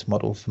service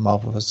model for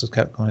Marvel vs.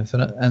 Capcom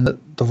Infinite, and that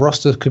the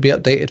roster could be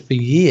updated for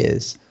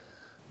years.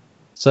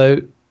 So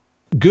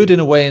good in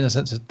a way, in the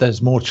sense that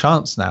there's more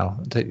chance now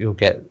that you'll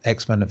get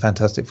X-Men and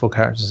Fantastic Four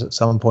characters at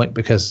some point,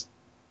 because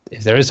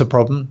if there is a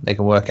problem, they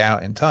can work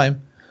out in time.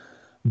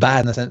 Bad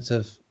in the sense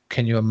of,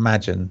 can you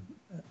imagine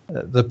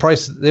the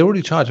price? They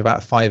already charge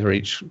about $5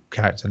 each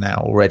character now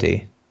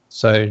already.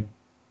 So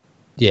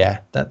yeah,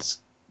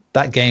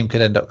 that game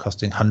could end up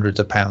costing hundreds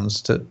of pounds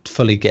to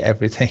fully get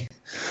everything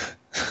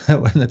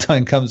when the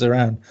time comes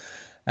around.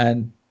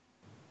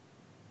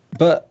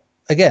 But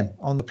again,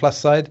 on the plus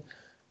side,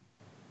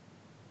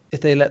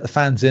 if they let the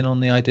fans in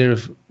on the idea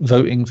of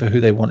voting for who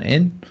they want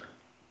in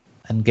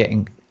and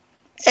getting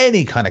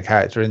any kind of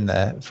character in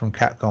there from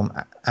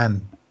Capcom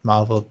and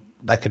Marvel,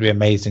 that could be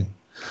amazing.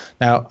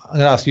 Now, I'm going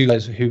to ask you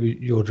guys who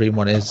your dream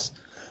one is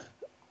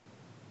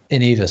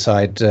in either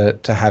side to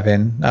have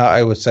in.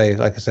 I would say,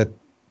 like I said,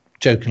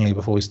 jokingly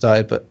before we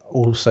started, but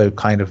also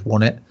kind of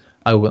want it.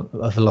 I want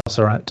a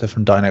Velociraptor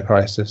from Dino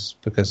Crisis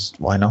because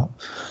why not?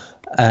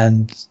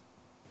 And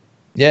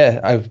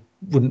yeah, I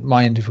wouldn't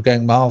mind if we're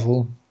going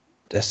Marvel.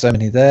 There's so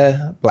many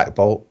there. Black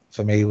Bolt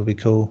for me would be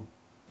cool.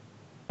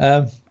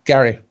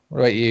 Gary, what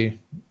about you?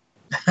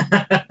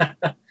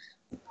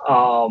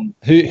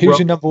 Who's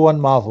your number one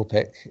Marvel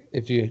pick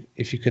if you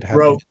could have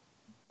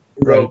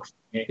Rogue.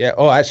 Yeah.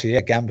 Oh, actually,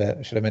 yeah, Gambit.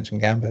 I should have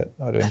mentioned Gambit.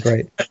 That would have been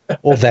great.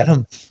 Or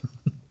Venom.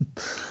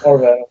 Or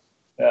Venom.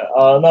 Yeah.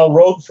 No,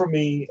 Rogue for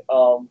me.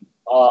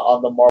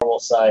 On the Marvel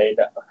side,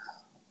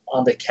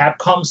 on the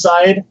Capcom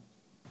side,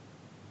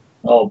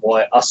 oh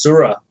boy,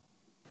 Asura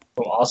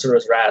from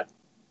Asura's Wrath.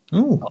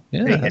 Oh,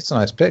 yeah, that's a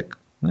nice pick.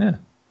 Yeah,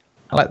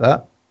 I like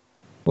that.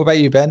 What about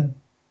you, Ben?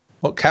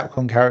 What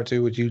Capcom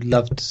character would you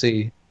love to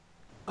see?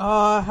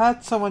 I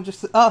had someone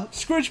just...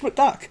 Scrooge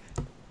McDuck.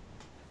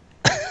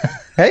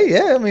 Hey,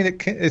 yeah, I mean,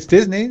 it's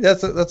Disney.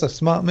 That's a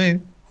smart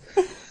move.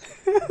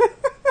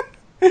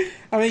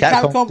 I mean,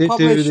 Capcom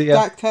published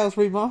DuckTales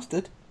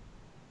Remastered.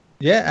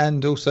 Yeah,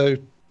 and also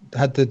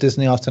had the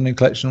Disney Afternoon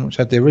Collection, which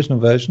had the original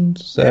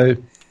versions. So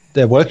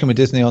they're working with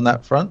Disney on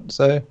that front.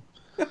 So,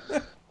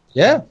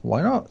 yeah,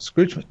 why not?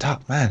 Scrooge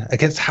McDuck, man,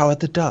 against Howard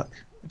the Duck.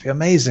 It'd be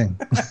amazing.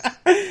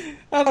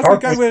 I'd have to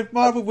go with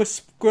Marvel with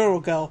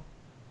Squirrel Girl.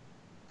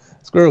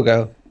 Squirrel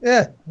Girl.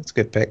 Yeah, that's a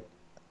good pick.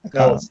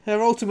 Her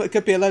ultimate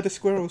could be a load of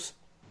squirrels.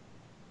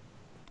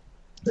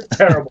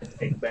 Terrible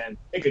pick, Ben.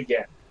 Pick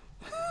again.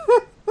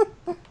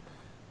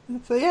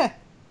 So yeah,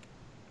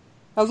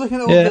 I was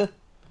looking at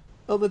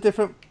all the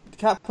different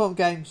Capcom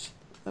games,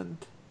 and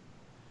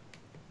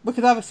we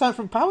could have a sound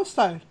from Power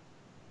Stone.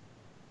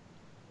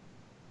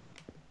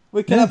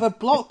 We could have a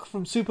block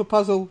from Super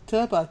Puzzle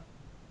Turbo.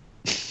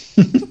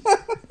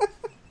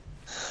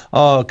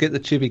 Oh, get the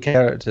chibi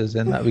characters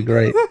in. That'd be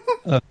great.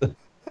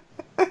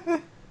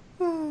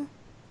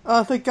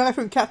 Oh, the guy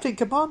from Captain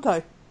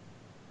Commando.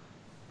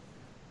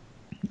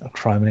 Oh,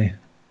 criminy.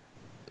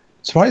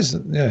 Surprised,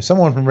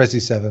 someone from Resi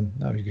 7.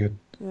 That'd be good.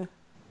 Yeah.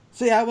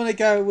 So yeah, I want to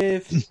go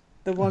with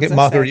the ones. Get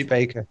Marguerite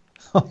Baker.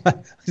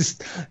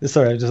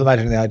 Sorry, I'm just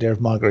imagining the idea of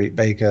Marguerite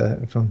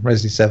Baker from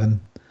Resi 7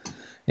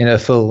 in a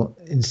full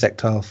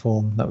insectile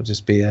form. That would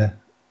just be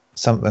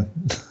something.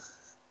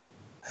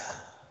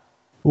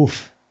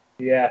 Oof.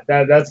 Yeah,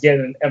 that's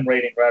getting an M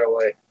rating right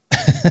away.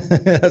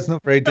 That's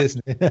not very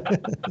Disney.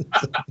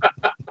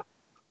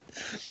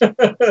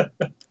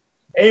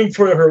 Aim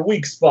for her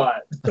weak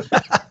spot.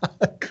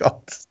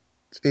 God,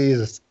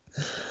 Jesus.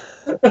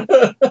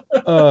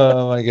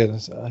 Oh my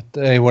goodness. I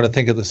don't even want to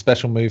think of the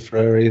special move for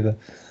her either.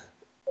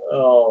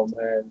 Oh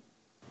man.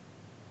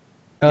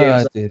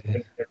 Oh, dear.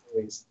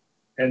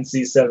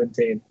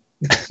 NC-17.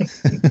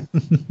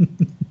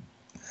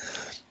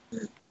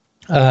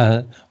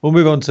 We'll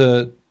move on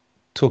to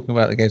talking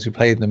about the games we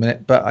played in a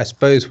minute, but I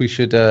suppose we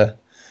should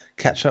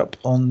catch up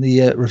on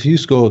the review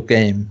score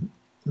game.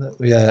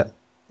 We had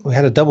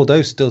a double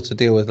dose still to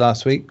deal with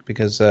last week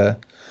because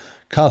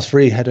Cast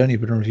 3 had only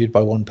been reviewed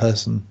by one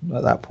person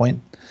at that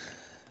point.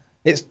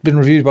 It's been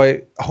reviewed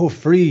by a whole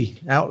 3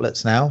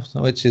 outlets now,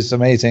 which is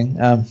amazing.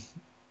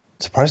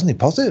 Surprisingly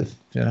positive,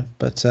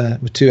 but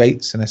with 2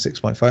 8s and a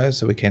 6.5,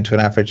 so we came to an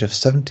average of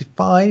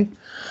 75.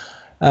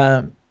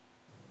 So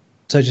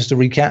just to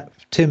recap,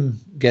 Tim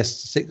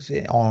guessed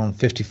 60 on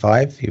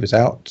 55. He was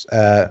out.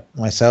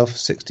 Myself,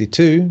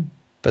 62.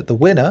 But the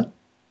winner,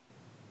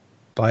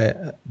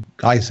 I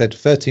said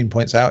 13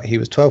 points out. He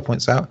was 12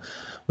 points out.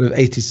 With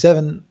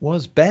 87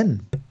 was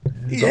Ben.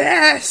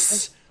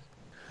 Yes!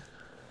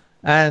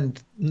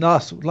 And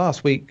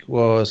last week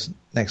was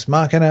Next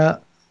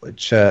Machina,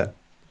 which I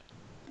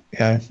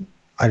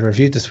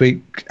reviewed this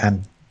week,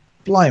 and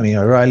blimey,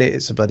 O'Reilly,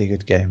 it's a bloody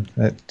good game.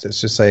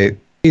 Let's just say,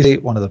 easily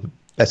one of the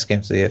best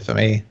games of the year for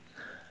me.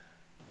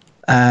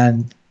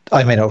 And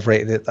I may not have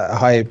rated it that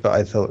high, but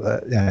I thought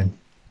that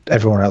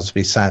everyone else would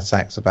be sad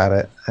sacks about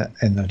it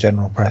in the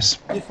general press.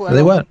 But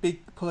they weren't.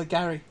 Pull a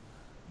Gary.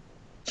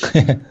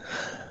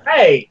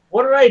 Hey,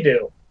 what did I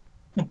do?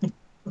 You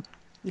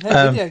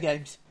hate video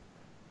games.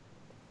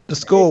 The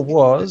score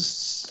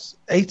was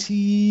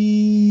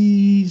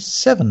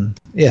 87.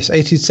 Yes,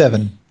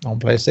 87 on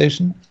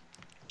PlayStation,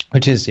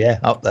 which is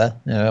up there.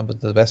 With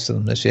the best of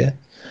them this year.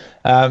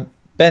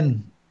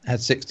 Ben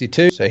had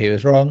 62, so he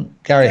was wrong.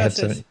 Gary had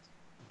 70.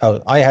 Oh,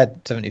 I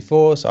had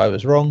 74, so I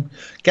was wrong.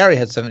 Gary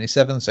had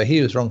 77, so he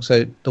was wrong.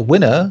 So the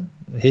winner,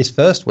 his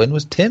first win,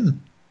 was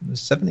Tim. It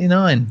was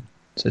 79.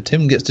 So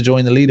Tim gets to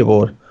join the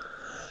leaderboard.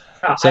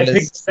 I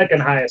picked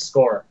second highest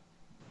score.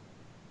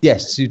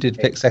 Yes, you did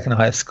pick second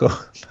highest score,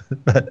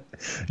 but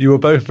you were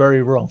both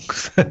very wrong,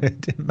 so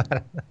it didn't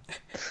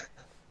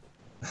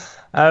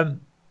matter.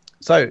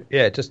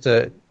 Just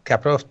to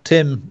cap it off,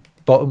 Tim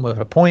bottom with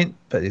a point,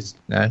 but he's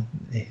a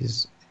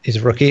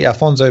rookie.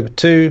 Alfonso with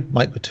 2,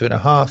 Mike with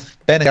 2.5,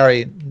 Ben and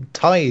Gary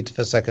tied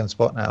for second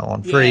spot now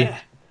on 3,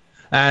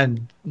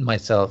 and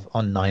myself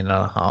on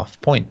 9.5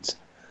 points.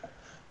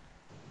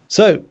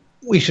 So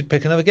we should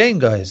pick another game,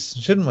 guys,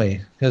 shouldn't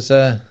we? Because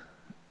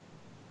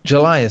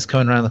July is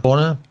coming around the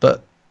corner,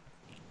 but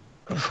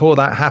before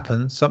that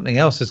happens, something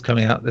else is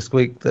coming out this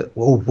week that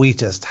we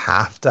just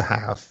have to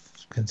have,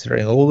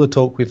 considering all the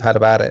talk we've had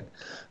about it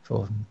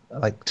for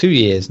like 2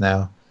 years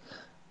now.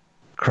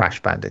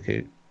 Crash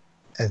Bandicoot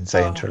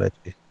Insane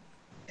Trilogy.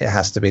 It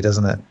has to be,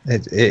 doesn't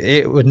it?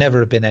 It would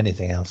never have been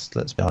anything else,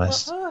 let's be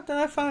honest. I don't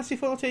know, Fantasy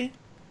 14.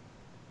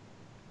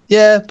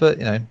 Yeah, but,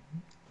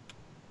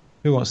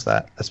 who wants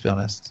that? Let's be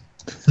honest.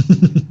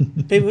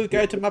 People who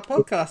go to my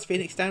podcast,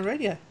 Phoenix Down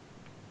Radio.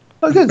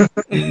 Oh, good.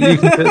 You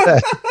can do it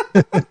there.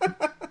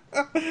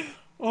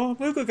 We'll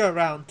go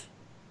around.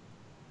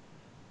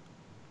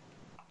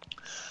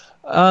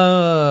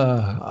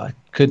 I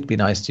could be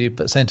nice to you,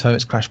 but at the same time,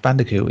 it's Crash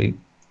Bandicoot week.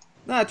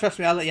 No, trust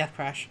me, I'll let you have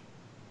Crash.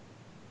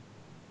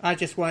 I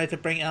just wanted to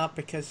bring it up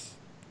because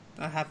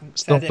I haven't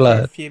said it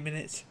for a few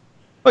minutes.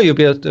 Well, you'll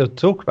be able to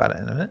talk about it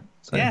in a minute.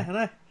 So. Yeah, I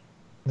know.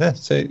 Yeah,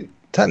 so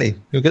totally,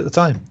 you'll get the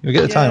time. You'll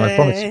get the time, I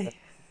promise you.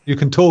 You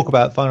can talk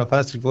about Final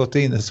Fantasy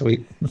 14 this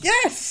week.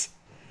 Yes!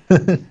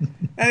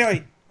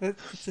 Anyway,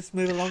 let's just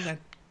move along then.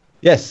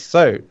 Yes,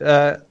 so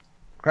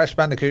Crash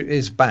Bandicoot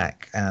is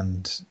back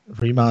and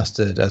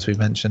remastered, as we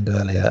mentioned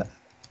earlier.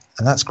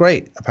 And that's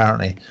great,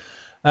 apparently.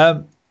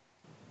 And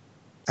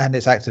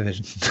it's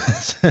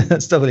Activision.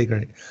 That's doubly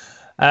great.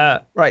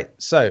 Right,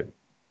 so,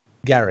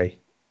 Gary,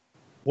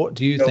 what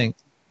do you think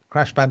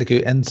Crash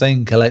Bandicoot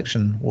Insane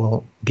Collection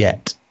will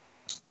get?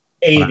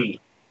 80.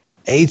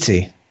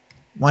 80?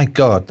 My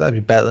God, that'd be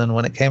better than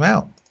when it came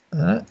out.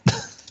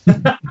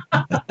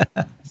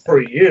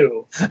 For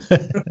you.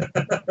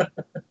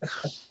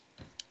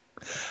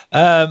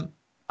 I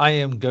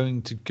am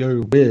going to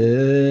go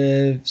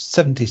with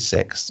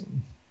 76.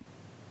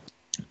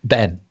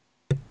 Ben.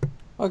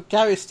 Well,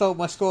 Gary stole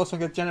my score, so I'm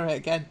going to generate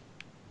again.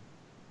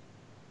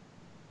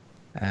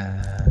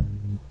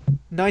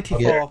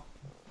 94. Yeah.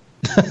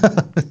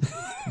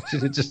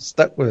 Should have just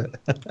stuck with it.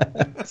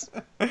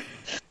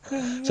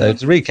 So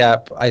to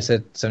recap, I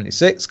said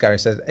 76, Gary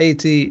says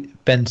 80,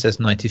 Ben says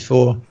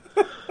 94.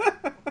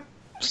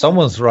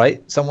 Someone's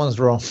right, someone's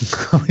wrong.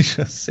 We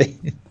shall see.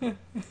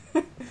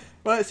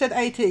 Well, it said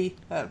 80,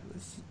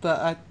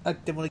 but I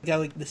didn't want to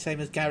go the same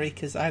as Gary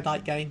because I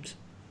like games.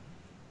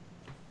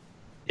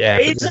 Yeah,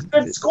 80's a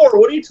good score.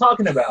 What are you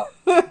talking about?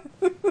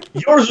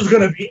 Yours was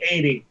going to be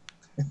 80.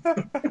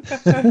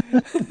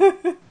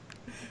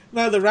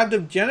 No, the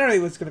random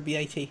generator was going to be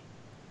 80.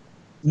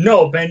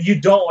 No, Ben,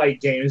 you don't like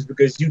games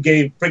because you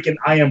gave freaking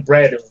I Am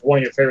Bread as one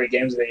of your favorite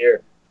games of the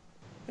year.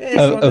 It's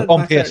one of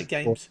my PS4. favorite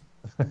games.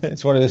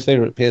 It's one of his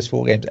favorite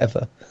PS4 games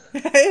ever.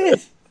 It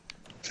is.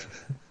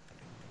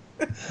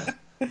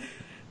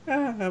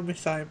 I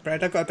miss Iron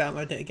Bread. I've got to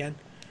download it again.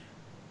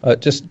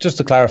 Just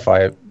to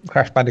clarify,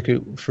 Crash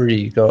Bandicoot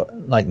 3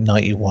 got like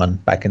 91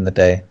 back in the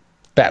day.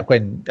 Back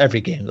when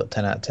every game got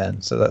 10 out of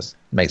 10, so that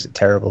makes it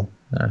terrible.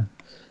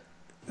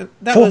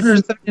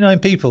 479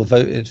 people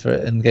voted for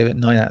it and gave it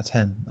 9 out of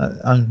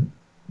 10.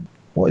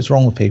 What is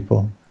wrong with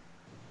people?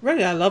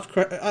 Really, I love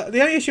the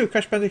only issue with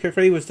Crash Bandicoot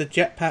 3 was the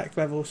jetpack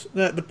levels,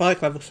 the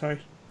bike levels.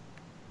 Sorry,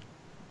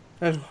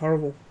 that was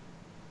horrible.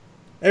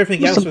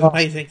 Everything else was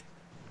amazing.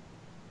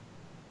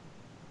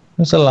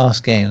 What's the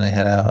last game they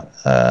had out?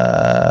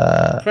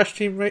 Crash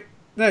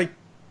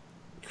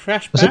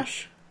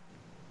Bash.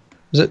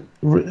 Was it?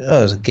 Oh, it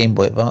was a Game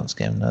Boy Advance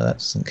game. No, that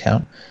doesn't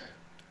count.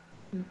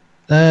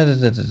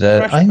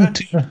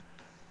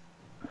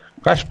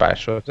 Crash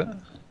Bash, was it?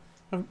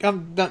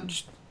 I'm not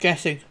just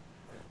guessing.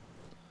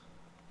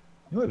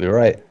 You might be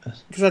right.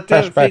 Because I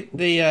don't think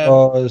the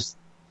was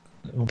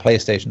on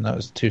PlayStation. That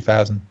was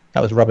 2000.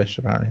 That was rubbish,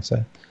 apparently.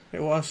 So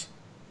it was.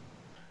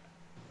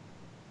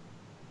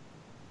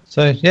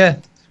 So yeah,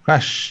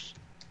 Crash.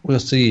 We'll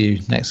see you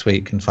next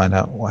week and find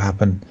out what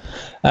happened.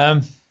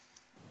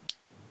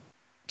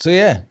 So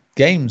yeah,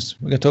 games.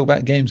 We're going to talk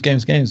about games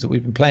that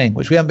we've been playing,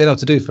 which we haven't been able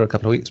to do for a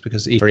couple of weeks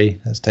because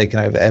E3 has taken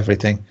over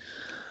everything,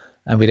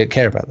 and we don't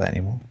care about that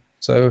anymore.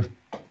 So,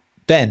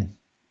 Ben,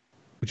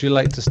 would you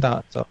like to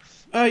start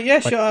off? Yeah,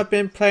 sure. I've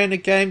been playing a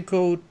game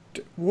called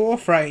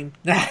Warframe.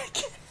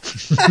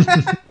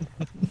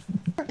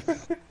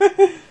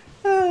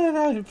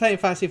 I've been playing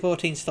Fantasy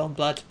 14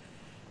 Stormblood.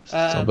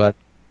 Stormblood.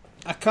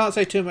 I can't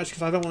say too much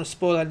because I don't want to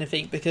spoil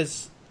anything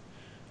because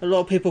a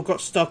lot of people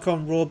got stuck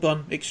on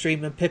Rawbun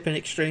Extreme and Pippin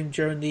Extreme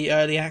during the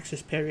early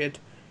access period.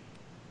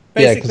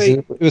 Basically, yeah,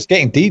 because it was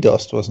getting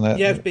DDoSed, wasn't it?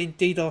 Yeah, it's been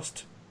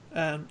DDoSed.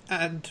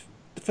 And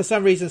for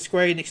some reason,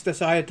 Square Enix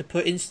decided to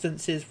put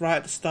instances right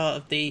at the start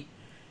of the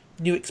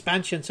new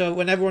expansion. So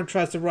when everyone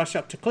tries to rush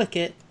up to click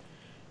it,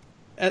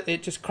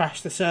 it just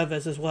crashed the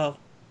servers as well.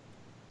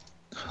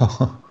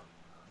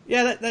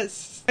 Yeah,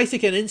 that's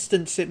basically an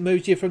instance. It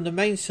moves you from the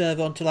main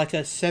server onto like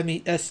a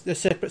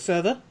separate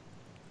server.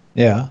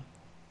 Yeah.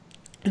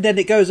 And then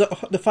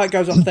the fight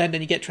goes off there, and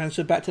then you get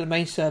transferred back to the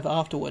main server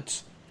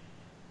afterwards.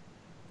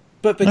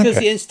 But because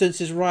the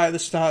instance is right at the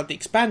start of the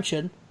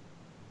expansion,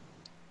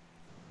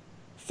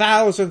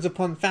 thousands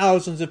upon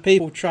thousands of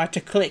people try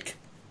to click.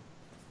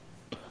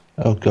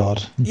 Oh,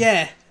 God.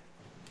 Yeah.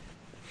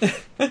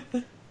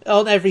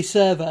 On every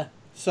server.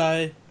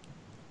 So...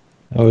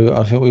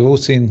 I think we've all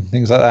seen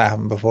things like that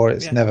happen before.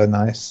 It's never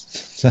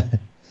nice.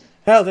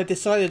 Hell, they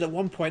decided at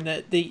one point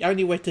that the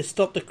only way to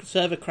stop the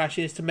server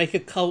crashing is to make a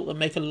cult and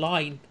make a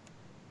line.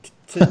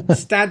 To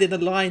stand in a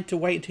line to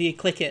wait until you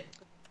click it.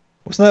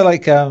 Wasn't that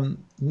like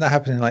that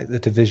happened in like The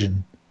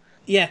Division?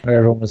 Yeah. Where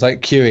everyone was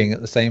like queuing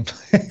at the same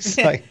place,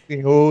 like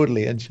being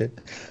orderly and shit.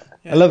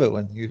 Yeah. I love it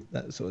when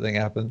that sort of thing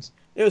happens.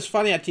 It was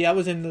funny actually. I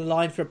was in the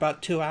line for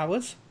about 2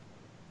 hours.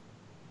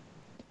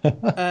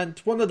 And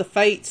one of the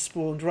Fates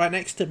spawned right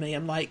next to me.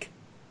 I'm like,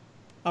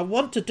 I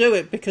want to do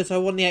it because I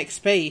want the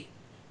XP,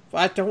 but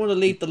I don't want to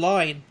leave the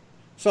line.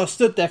 So I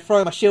stood there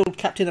throwing my shield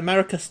Captain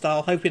America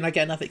style, hoping I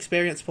get enough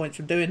experience points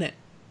from doing it.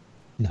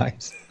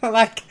 Nice. I'm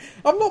like,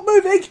 I'm not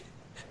moving!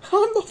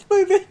 I'm not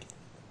moving!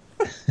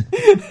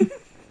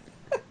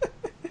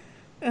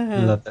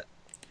 Love it.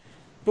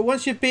 But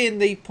once you've beaten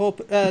the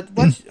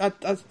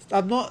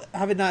I'm not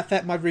having that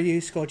affect my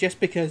review score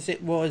just because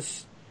it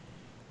was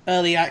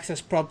early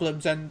access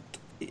problems and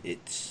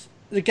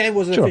the game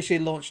wasn't officially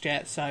launched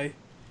yet, so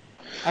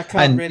I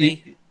can't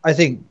really. I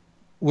think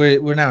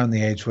we're now in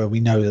the age where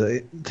we know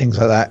that things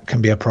like that can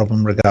be a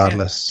problem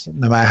regardless,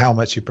 no matter how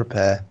much you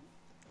prepare.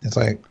 It's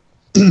like.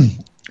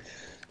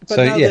 But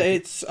now that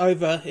it's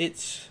over,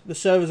 the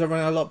servers are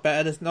running a lot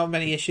better. There's not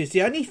many issues.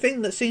 The only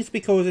thing that seems to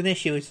be causing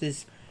issues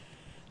is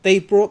they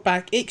brought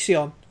back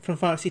Ixion from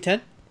Fantasy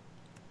X.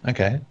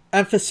 Okay.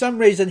 And for some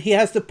reason, he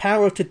has the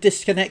power to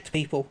disconnect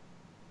people.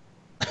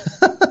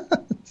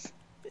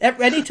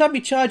 Anytime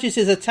he charges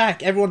his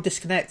attack, everyone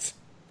disconnects.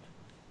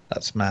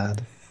 That's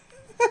mad.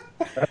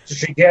 That's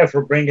what you get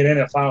for bringing in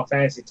a Final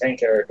Fantasy X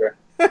character.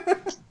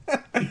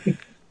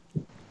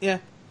 Yeah.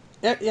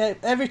 Yeah,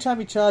 every time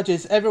he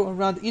charges, everyone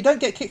around... You don't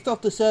get kicked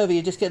off the server,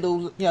 you just get a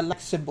little lag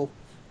symbol.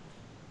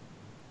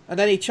 And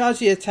then he charges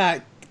the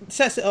attack,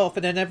 sets it off,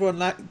 and then everyone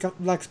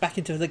lags back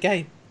into the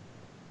game.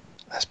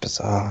 That's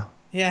bizarre.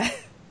 Yeah.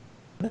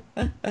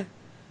 But...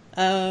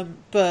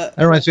 It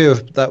reminds me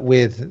of that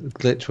weird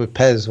glitch with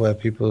PES where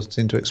people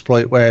seem to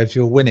exploit, where if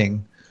you're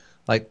winning,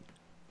 like,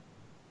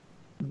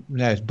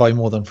 by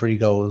more than 3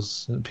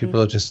 goals, people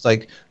are just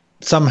like,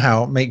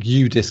 somehow make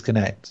you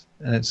disconnect.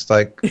 And it's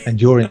like, and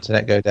your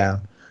internet go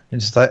down.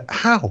 And it's like,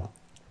 how?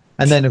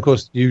 And then, of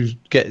course, you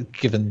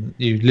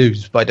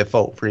lose by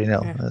default 3-0.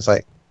 Yeah. And it's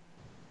like,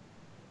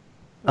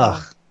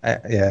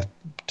 yeah,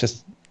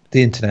 just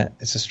the internet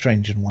is a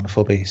strange and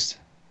wonderful beast.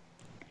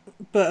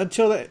 But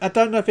I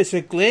don't know if it's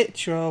a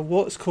glitch or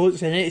what's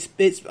causing it.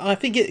 I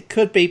think it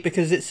could be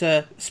because it's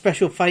a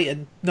special fate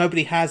and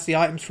nobody has the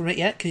items from it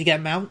yet because you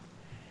get a mount.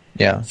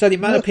 Yeah. So the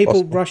amount of people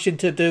possible. rushing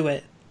to do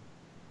it.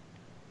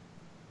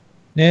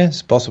 Yeah,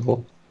 it's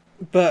possible.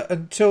 But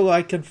until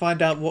I can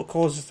find out what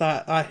causes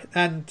that,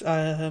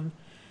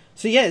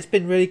 so yeah, it's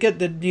been really good.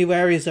 The new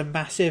areas are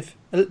massive,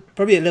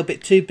 probably a little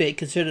bit too big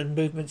considering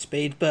movement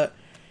speed. But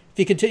if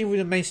you continue with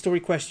the main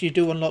story quest, you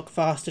do unlock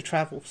faster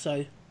travel.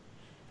 So,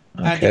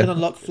 and you can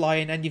unlock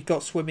flying, and you've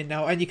got swimming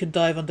now, and you can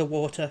dive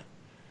underwater.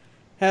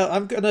 Hell,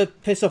 I'm gonna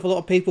piss off a lot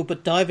of people,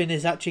 but diving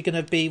is actually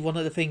gonna be one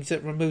of the things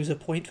that removes a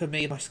point for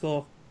me in my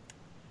score,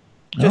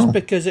 just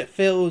because it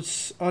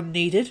feels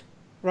unneeded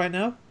right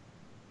now.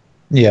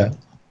 Yeah.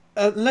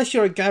 Unless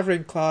you're a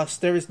gathering class,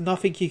 there is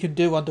nothing you can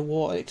do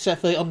underwater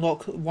except for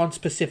unlock one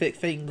specific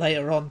thing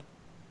later on.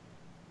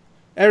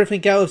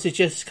 Everything else is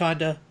just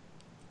kind of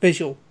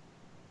visual.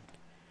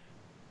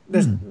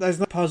 There's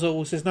no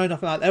puzzles, there's no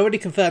nothing like that. They already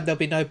confirmed there'll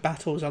be no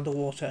battles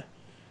underwater.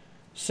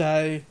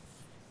 So,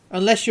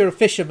 unless you're a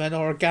fisherman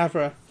or a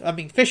gatherer, I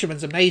mean,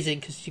 fisherman's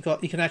amazing because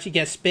you can actually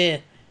get a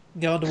spear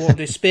and go underwater and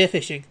do spear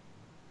fishing.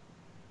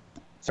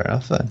 Fair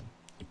enough then.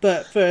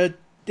 But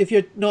if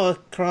you're not a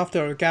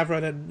crafter or a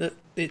gatherer, then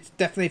it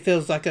definitely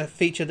feels like a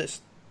feature that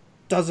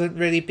doesn't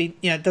really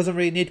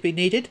need to be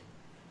needed.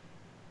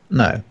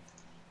 No.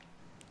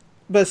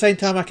 But at the same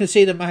time, I can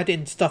see them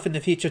adding stuff in the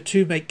future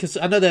to make, because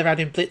I know they're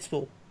adding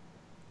Blitzball.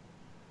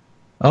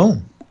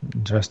 Oh,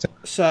 interesting.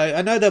 So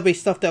I know there'll be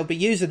stuff that'll be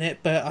using it,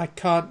 but I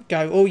can't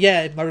go, oh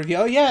yeah, in my review,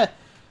 oh yeah,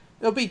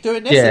 they'll be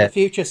doing this in the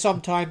future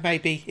sometime,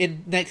 maybe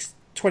in next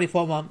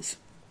 24 months.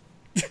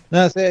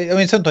 No, I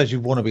mean, sometimes you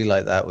want to be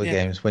like that with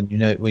games when you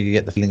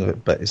get the feeling of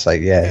it, but it's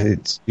like,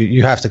 it's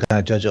you have to kind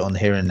of judge it on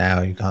here and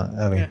now. You can't.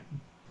 I mean,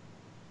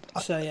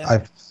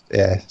 so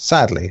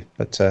sadly,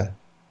 but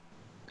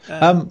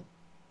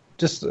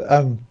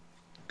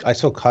I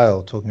saw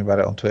Kyle talking about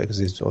it on Twitter because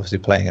he's obviously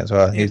playing it as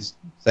well. Yeah. He's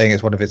saying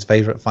it's one of his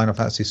favorite Final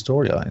Fantasy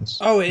storylines.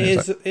 Oh,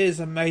 it is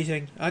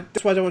amazing.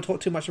 That's why I don't want to talk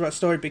too much about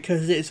story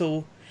because it's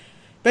all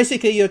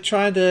basically you're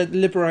trying to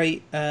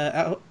liberate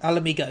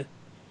Alamigo.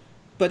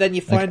 But then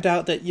you find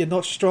out that you're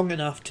not strong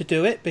enough to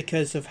do it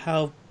because of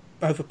how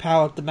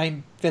overpowered the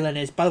main villain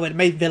is. By the way, the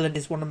main villain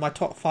is one of my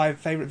top 5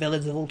 favourite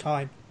villains of all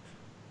time.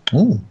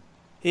 Ooh.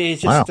 He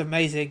is just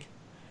amazing.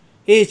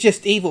 He is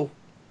just evil.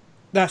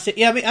 That's it.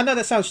 Yeah, I mean, I know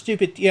that sounds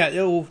stupid. Yeah,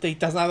 he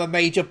doesn't have a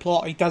major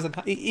plot.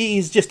 He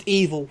is just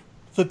evil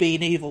for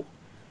being evil.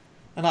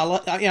 And I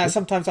like,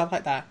 sometimes I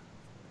like that.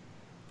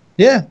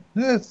 Yeah,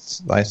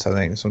 it's nice, I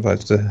think,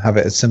 sometimes to have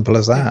it as simple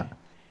as that. Yeah.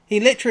 He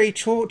literally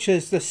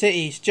tortures the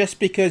cities just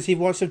because he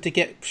wants them to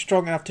get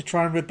strong enough to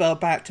try and rebel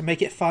back to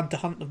make it fun to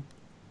hunt them.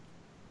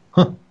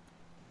 Huh.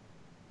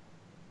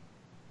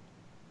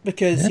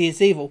 Because he is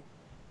evil.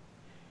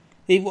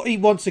 He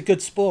wants a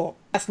good sport.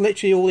 That's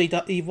literally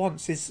all he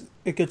wants is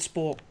a good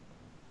sport.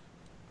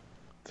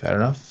 Fair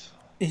enough.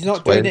 He's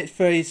not doing it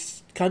for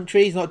his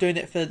country. He's not doing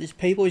it for his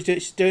people. He's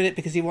just doing it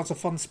because he wants a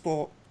fun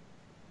sport.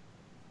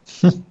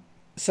 So...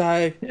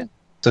 Yeah.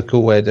 It's a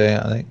cool way of doing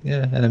it, I think.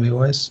 Yeah,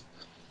 enemy-wise.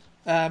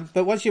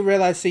 But once you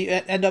realise, so you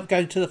end up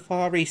going to the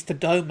Far East to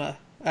Doma,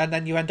 and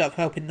then you end up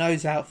helping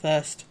those out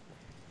first.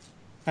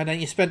 And then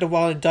you spend a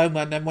while in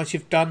Doma, and then once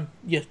you've done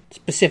your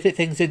specific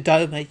things in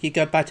Doma, you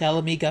go back to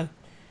Alamigo,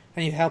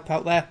 and you help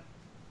out there.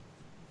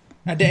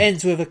 And it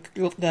ends with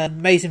an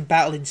amazing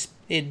battle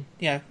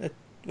I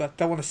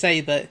don't want to say,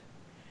 but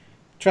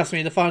trust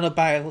me, the final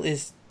battle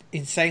is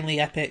insanely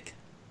epic.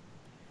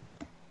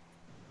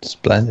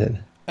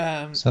 Splendid.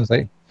 Sounds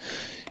like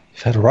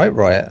you've had a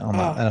riot on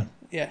that.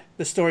 Yeah,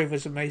 the story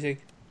was amazing.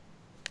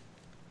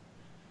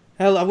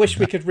 Hell, I wish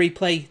we could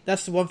replay.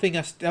 That's the one thing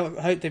I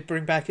hope they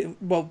bring back.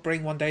 Well,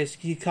 bring one day is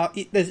you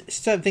can't. There's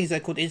certain things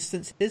that are called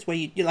instances where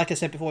you, like I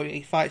said before,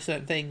 you fight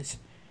certain things.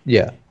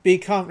 Yeah. But you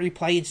can't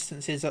replay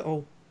instances at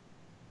all.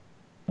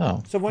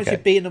 Oh. So once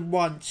you've beaten them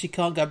once, you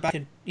can't go back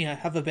and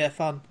have a bit of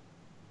fun.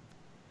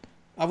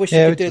 I wish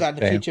they could do that in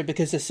the future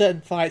because there's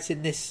certain fights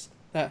in this,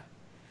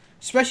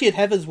 especially in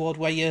Heaven's Ward,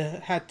 where you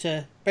had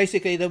to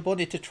basically they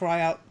wanted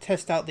to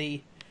test out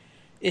the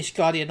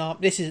Ishgardian army.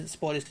 This isn't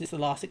spoilers because it's the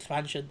last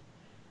expansion.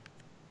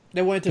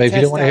 They wanted to But if test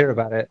you don't want out. to hear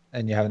about it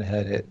and you haven't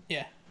heard it,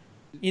 Yeah,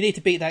 you need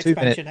to beat that 2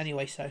 expansion minutes.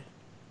 anyway. So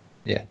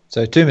yeah.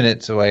 So 2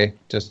 minutes away.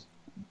 Just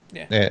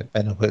Yeah.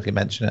 Ben will quickly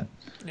mention it.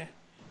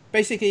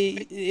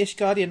 basically, the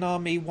Ishgardian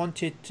army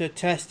wanted to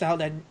test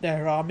out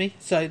their army,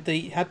 so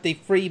they had the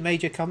 3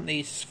 major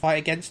companies fight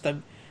against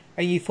them,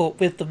 and you fought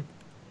with them.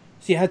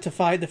 So you had to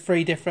fight the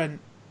 3 different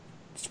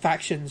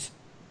factions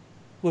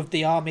with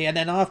the army, and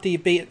then after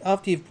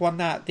you've won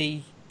that,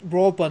 the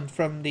Rawbun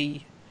from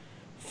the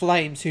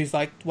Flames, who's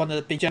like one of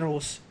the big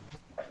generals,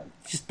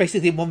 just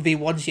basically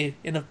 1v1s you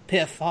in a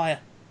pit of fire.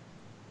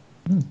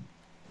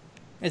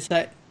 It's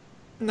like,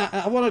 nah,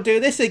 I want to do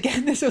this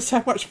again. This was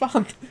so much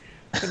fun.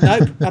 But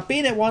nope, I've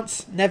been it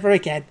once, never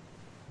again.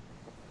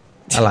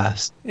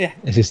 Alas, Yeah.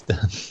 it is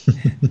done.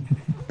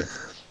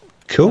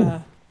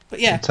 Cool. But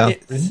yeah, That sounds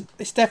brilliant.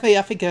 it's definitely,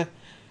 I think, an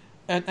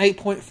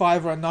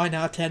 8.5 or a 9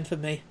 out of 10 for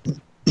me.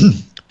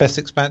 Best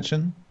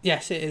expansion.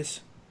 Yes, it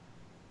is.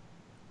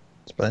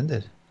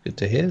 Splendid. Good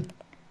to hear.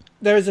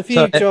 There is a few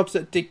So, jobs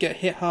that did get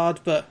hit hard,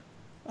 but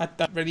I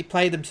don't really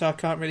play them, so I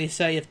can't really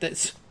say if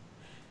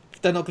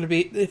they're not going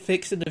to be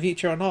fixed in the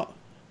future or not.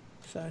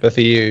 So, But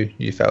for you,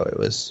 you felt it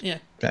was yeah.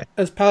 okay.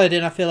 As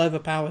Paladin, I feel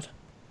overpowered.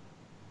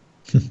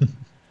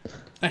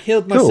 I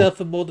healed Cool. myself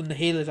for more than the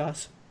healer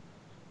does.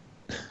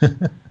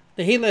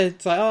 The healer,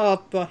 it's like,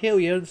 oh, I'll heal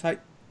you, and it's like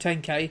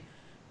 10k.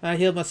 I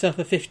healed myself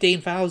for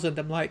 15,000.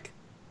 I'm like,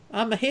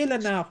 I'm a healer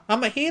now.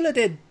 I'm a healer,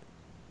 din.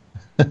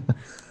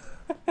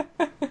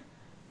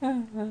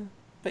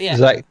 But yeah,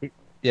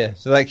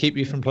 Does that keep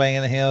you from playing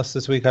anything else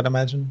this week, I'd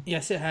imagine?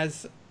 yes, it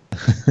has.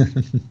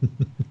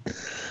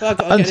 Well, I've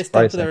got to get this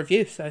done for the Unsurprising.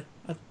 review, so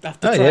I have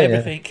to Oh, try yeah,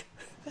 everything.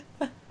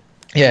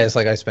 Yeah, it's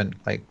like I spent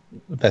like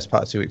the best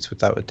part of 2 weeks with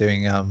that, with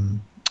doing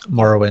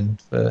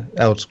Morrowind for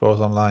Elder Scrolls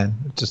Online.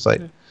 It's just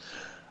like,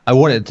 I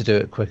wanted to do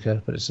it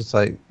quicker, but it's just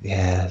like,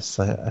 yeah, it's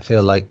like, I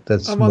feel like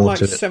there's I'm on more like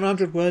to it.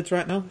 700 words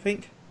right now, I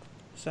think.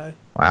 So,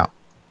 Wow.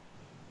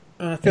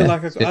 and I feel Yeah,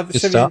 like good I've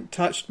start. haven't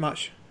touched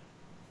much.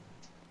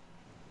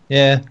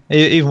 Yeah,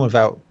 even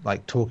without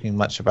like talking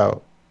much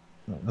about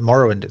the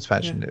Morrowind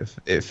expansion,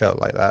 it felt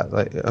like that.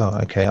 Like, oh,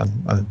 okay,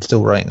 I'm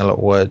still writing a lot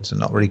of words and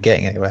not really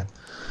getting anywhere.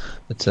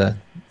 It's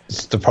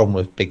the problem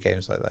with big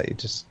games like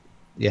that.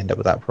 You end up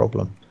with that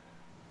problem.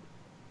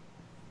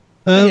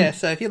 Yeah,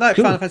 so if you like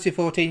cool. Final Fantasy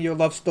 14, you'll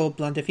love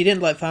Stormblood. If you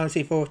didn't like Final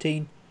Fantasy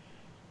 14,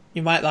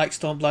 you might like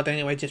Stormblood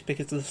anyway, just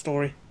because of the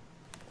story.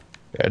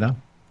 Fair enough.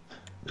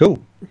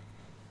 Cool.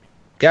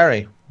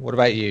 Gary, what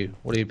about you?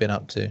 What have you been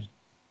up to?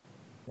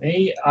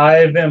 Me,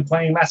 I've been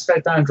playing Mass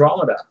Effect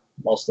Andromeda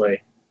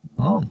mostly.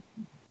 I'm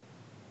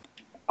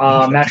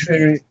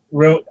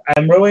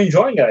really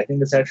enjoying it. I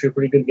think it's actually a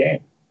pretty good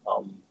game.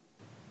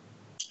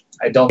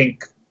 I don't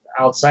think,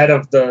 outside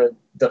of the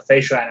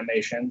facial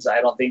animations,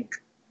 I don't think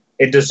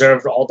it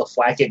deserved all the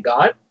flack it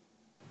got.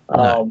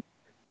 No.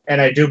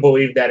 And I do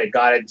believe that it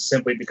got it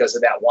simply because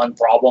of that one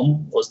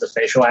problem, was the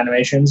facial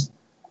animations.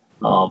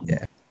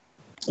 Yeah.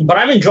 But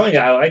I'm enjoying it.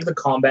 I like the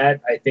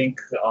combat. I think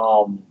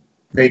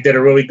they did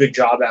a really good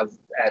job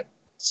at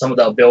some of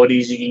the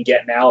abilities you can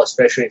get now,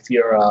 especially if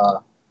you're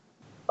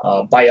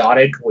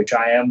biotic, which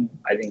I am.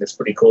 I think it's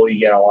pretty cool. You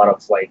get a lot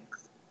of like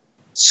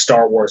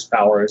Star Wars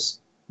powers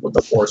with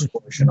the Force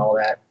push and all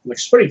that,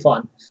 which is pretty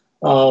fun.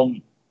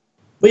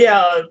 But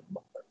yeah,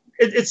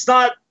 it's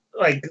not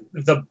like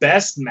the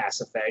best Mass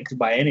Effect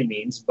by any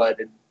means, but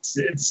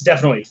it's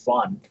definitely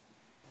fun.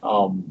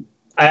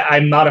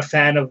 I'm not a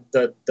fan of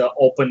the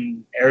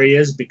open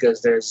areas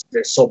because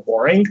they're so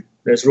boring.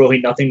 There's really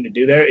nothing to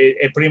do there.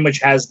 It pretty much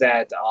has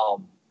that,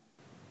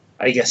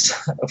 I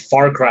guess, a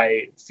Far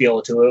Cry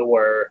feel to it,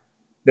 where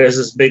there's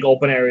this big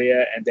open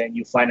area and then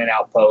you find an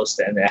outpost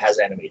and it has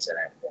enemies in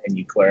it, and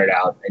you clear it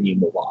out and you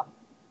move on.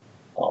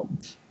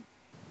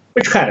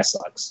 Which kind of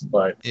sucks,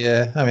 but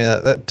Yeah, I mean,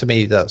 that to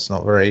me, that's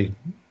not very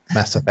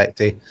Mass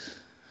Effect-y.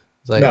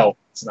 It's like, no,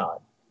 it's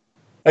not.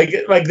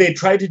 Like they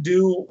tried to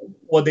do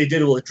what they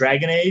did with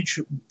Dragon Age,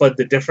 but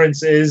the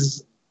difference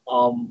is,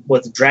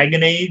 with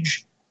Dragon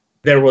Age,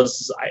 there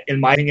was, in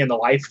my opinion, the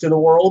life to the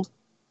world,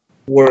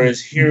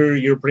 whereas here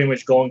you're pretty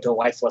much going to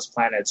lifeless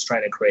planets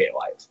trying to create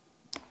life.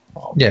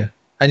 yeah,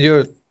 and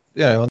you're,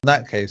 in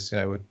that case,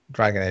 with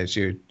Dragon Age,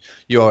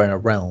 you are in a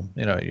realm,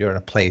 you're in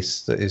a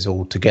place that is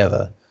all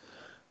together,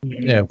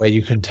 where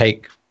you can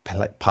take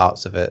like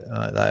parts of it.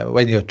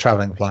 When you're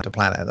traveling planet to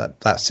planet,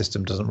 that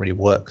system doesn't really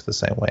work the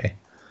same way.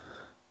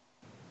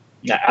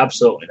 Yeah,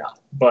 absolutely not.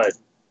 But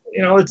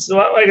it's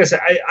like I said,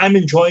 I'm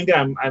enjoying it.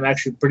 I'm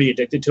actually pretty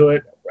addicted to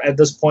it at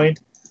this point.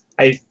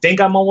 I think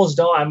I'm almost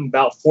done. I'm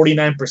about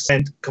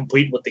 49%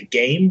 complete with the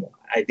game.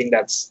 I think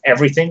that's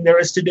everything there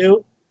is to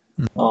do.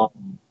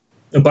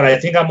 But I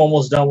think I'm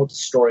almost done with the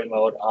story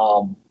mode.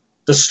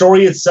 The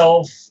story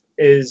itself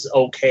is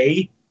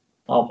okay.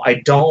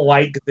 I don't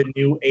like the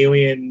new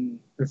alien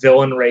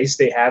villain race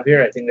they have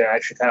here. I think they're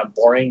actually kind of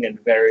boring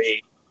and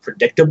very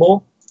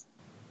predictable.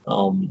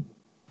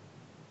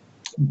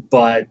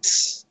 But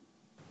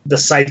the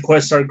side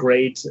quests are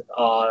great.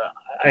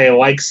 I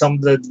like some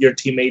of your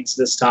teammates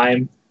this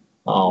time.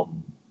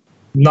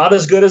 Not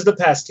as good as the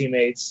past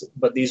teammates,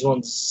 but these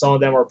ones, some of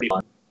them are pretty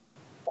fun.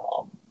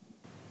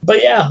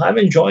 But yeah, I'm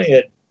enjoying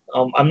it.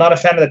 I'm not a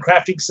fan of the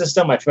crafting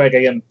system. I feel like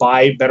I can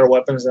buy better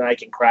weapons than I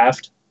can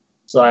craft,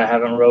 so I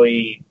haven't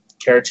really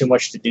cared too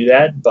much to do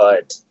that.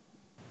 But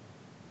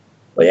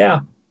yeah,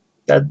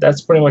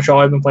 that's pretty much all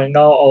I've been playing.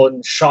 Oh,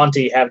 and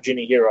Shanti Half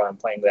Genie Hero, I'm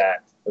playing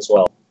that as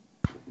well.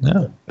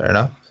 Yeah, fair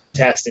enough.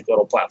 Fantastic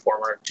little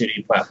platformer,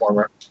 2D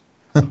platformer.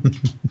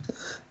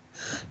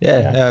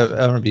 Yeah,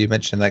 I remember you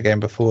mentioned that game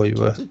before. You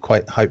were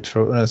quite hyped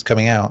for it when it was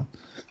coming out.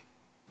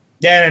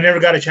 Yeah, and I never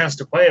got a chance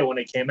to play it when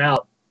it came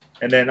out.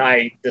 And then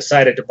I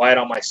decided to buy it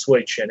on my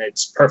Switch, and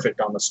it's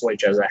perfect on the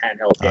Switch as a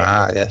handheld game.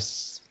 Ah,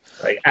 yes.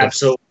 Like,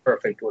 absolutely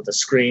perfect with the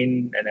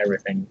screen and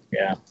everything.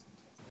 Yeah.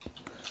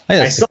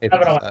 I still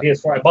have it on my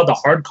PS4. I bought the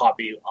hard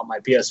copy on my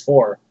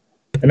PS4,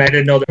 and I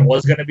didn't know there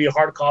was going to be a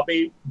hard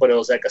copy, but it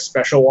was like a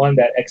special one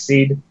that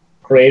Xseed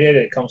created.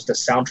 It comes to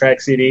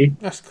soundtrack CD.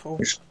 That's cool.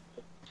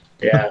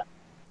 Yeah.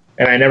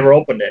 And I never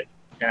opened it,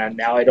 and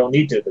now I don't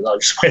need to because I'll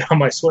just play it on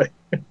my Switch.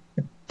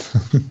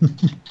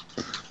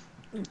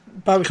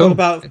 But we're talking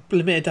about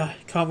limited. I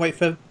can't wait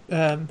for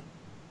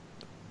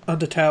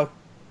Undertale.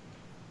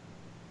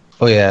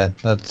 Oh yeah,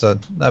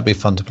 that'd be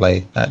fun to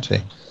play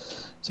actually.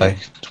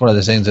 It's one of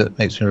those things that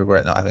makes me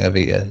regret not having a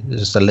Vita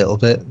just a little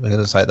bit, because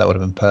it's like that would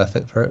have been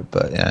perfect for it.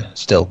 But yeah,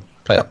 still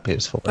play up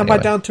PS4. Am I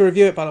down to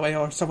review it, by the way,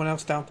 or is someone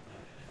else down?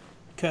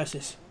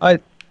 Curses.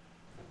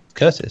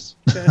 Curses.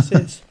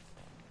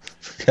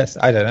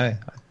 I don't know.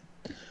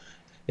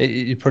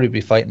 You'd probably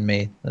be fighting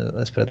me.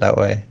 Let's put it that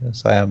way.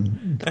 As I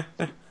am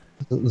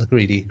the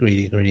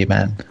greedy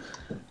man.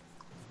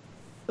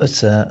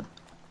 Let's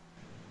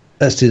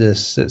do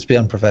this. Let's be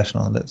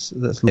unprofessional. Let's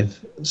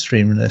live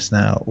streaming this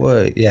now.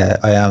 Whoa, yeah,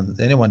 I am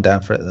the only one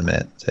down for it at the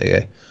minute. So you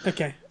go.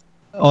 Okay.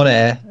 On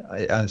air,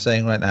 I'm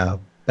saying right now,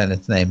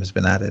 Bennett's name has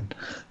been added.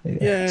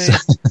 Yay.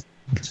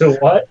 To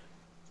what?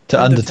 To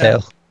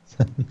Undertale.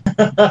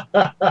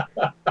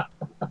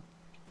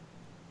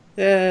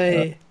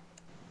 Yay.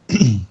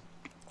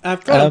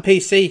 I've got it on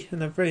PC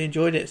and I've really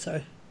enjoyed it,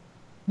 so.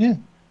 Yeah.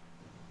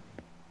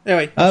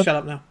 Anyway, I'll shut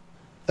up now.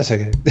 That's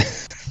okay.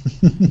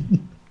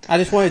 I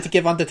just wanted to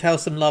give Undertale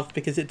some love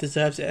because it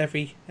deserves it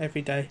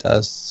every day. It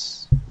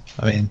does.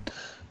 I mean,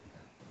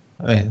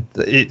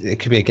 it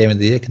could be a Game of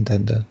the Year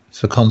contender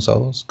for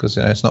consoles, because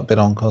it's not been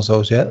on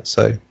consoles yet.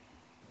 So,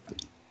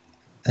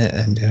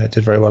 and it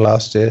did very well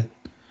last year.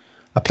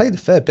 I played a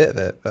fair bit of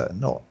it, but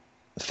not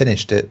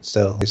finished it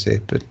still.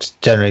 But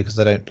generally because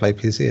I don't play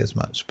PC as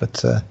much.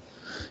 But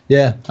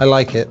yeah, I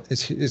like it.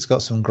 It's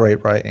got some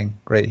great writing,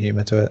 great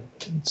humor to it.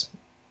 It's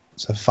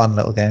a fun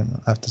little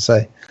game, I have to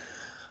say.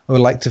 I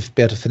would like to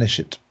be able to finish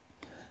it.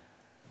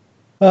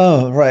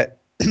 Oh, right.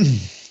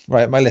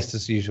 Right, my list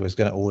as usual is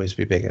going to always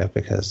be bigger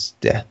because,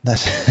 yeah,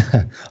 that's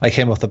I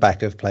came off the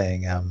back of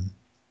playing,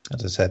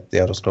 as I said, the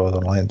Elder Scrolls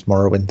Online's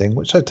Morrowind thing,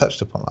 which I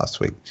touched upon last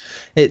week.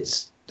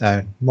 It's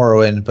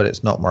Morrowind, but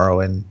it's not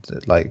Morrowind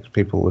like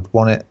people would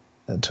want it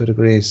to a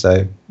degree,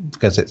 so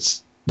because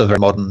it's the very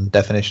modern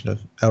definition of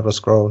Elder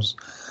Scrolls.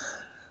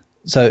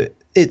 So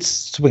it's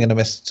swing and a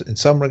miss in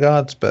some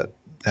regards, but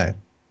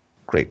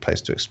great place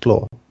to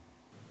explore.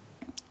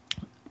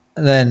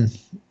 And then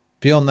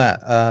beyond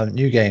that,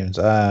 new games.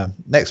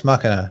 Nex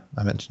Machina,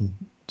 I mentioned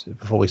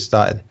before we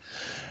started,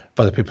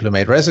 by the people who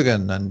made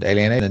Resogun and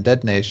Alienation and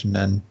Dead Nation.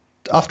 And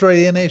after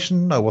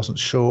Alienation, I wasn't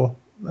sure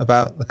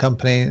about the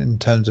company in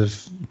terms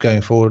of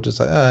going forward. It's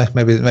like,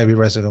 maybe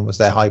Resogun was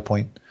their high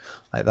point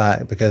like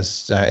that,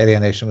 because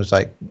Alienation was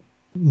like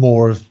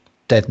more of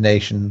Dead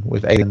Nation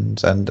with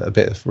aliens and a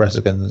bit of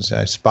Resogun's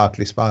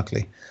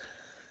sparkly.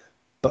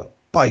 But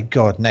by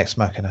God, Nex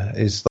Machina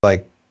is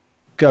like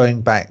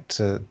going back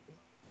to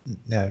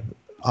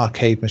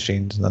arcade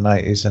machines in the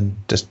 90s and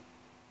just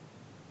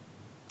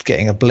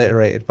getting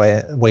obliterated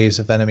by waves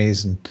of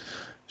enemies and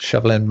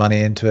shoveling money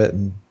into it,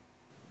 and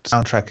the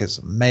soundtrack is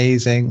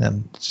amazing,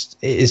 and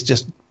it is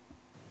just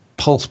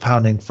pulse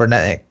pounding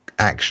frenetic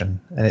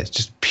action, and it's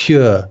just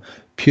pure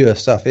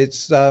stuff.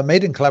 It's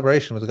made in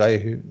collaboration with a guy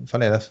who,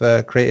 funny enough,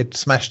 created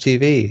Smash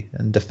TV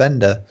and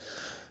Defender,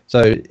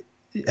 so,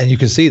 and you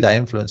can see that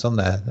influence on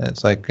there.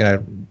 It's like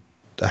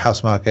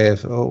Housemarque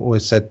have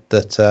always said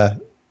that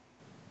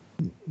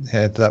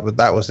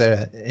that was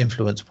their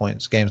influence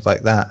points, games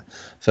like that,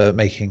 for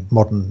making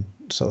modern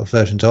sort of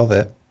versions of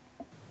it.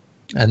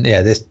 And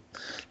yeah,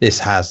 this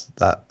has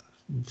that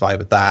vibe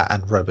of that,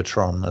 and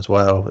Robotron as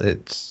well.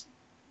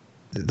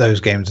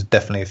 Those games are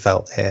definitely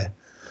felt here,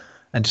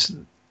 and just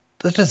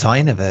the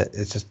design of it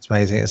is just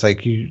amazing. It's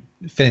like you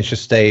finish a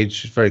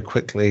stage very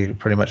quickly,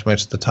 pretty much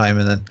most of the time,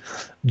 and then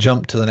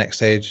jump to the next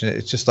stage, and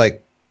it's just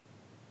like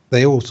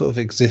they all sort of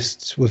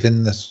exist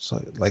within this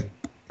sort of like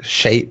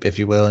shape, if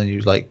you will, and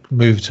you like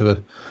move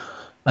to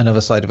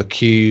another side of a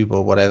cube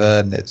or whatever,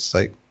 and it's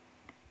like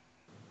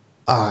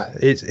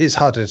it's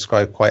hard to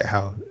describe quite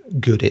how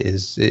good it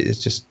is. It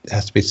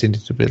has to be seen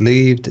to be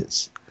believed.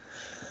 It's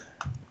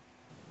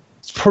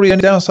probably the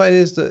only downside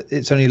is that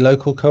it's only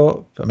local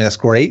co-op. I mean, that's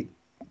great,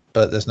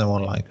 but there's no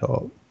online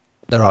co-op.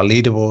 there are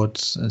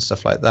leaderboards and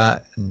stuff like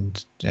that,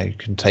 and you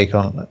can take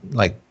on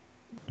like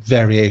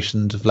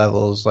variations of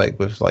levels, like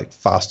with like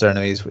faster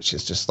enemies, which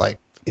is just like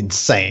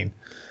insane.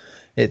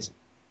 It's,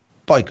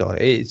 by God,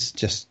 it's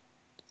just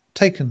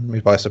taken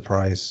me by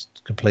surprise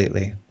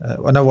completely.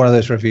 I know one of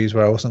those reviews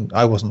where I wasn't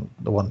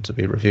the one to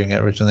be reviewing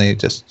it originally,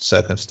 just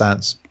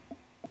circumstance.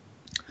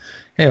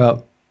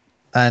 Anyway,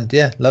 and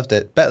yeah, loved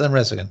it. Better than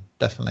Resogun,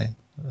 definitely.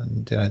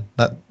 And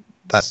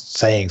that's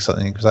saying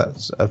something, because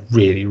that's a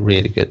really,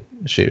 really good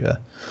shooter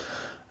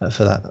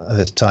for that of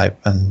its type.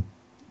 And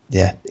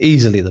yeah,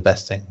 easily the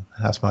best thing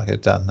Housemarque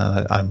had done.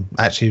 And I'm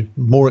actually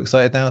more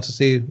excited now to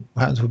see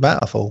what happens with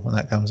Battlefall when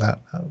that comes out.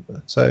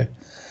 So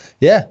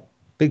yeah,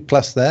 big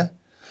plus there.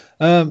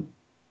 On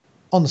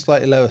the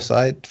slightly lower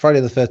side, Friday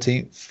the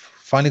 13th.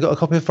 Finally got a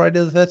copy of Friday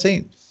the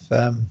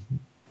 13th.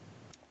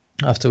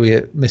 After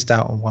we missed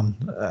out on one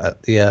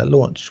at the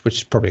launch, which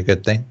is probably a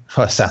good thing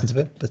by the sounds of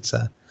it. But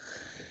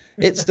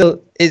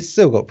it's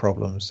still got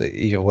problems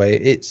either way.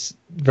 It's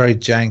very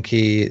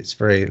janky. It's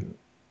very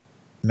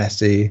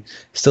messy. It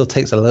still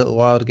takes a little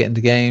while to get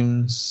into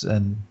games,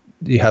 and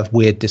you have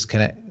weird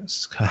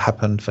disconnects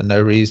happen for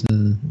no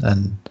reason.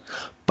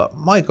 But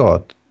my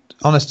God,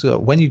 honest to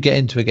God, when you get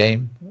into a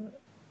game,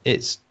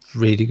 it's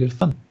really good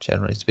fun,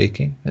 generally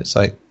speaking. It's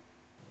like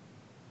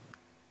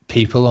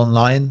people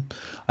online.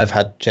 I've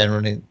had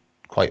generally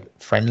quite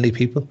friendly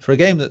people. For a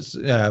game that's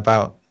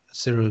about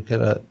serial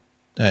killer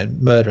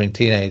murdering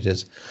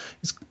teenagers,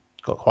 it's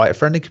got quite a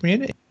friendly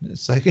community.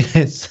 It's like,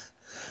 it's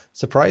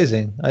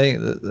surprising. I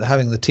think that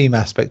having the team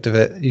aspect of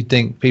it, you'd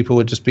think people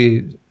would just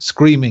be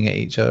screaming at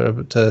each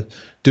other to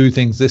do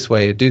things this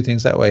way, do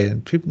things that way.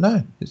 And people,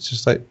 no, it's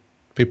just like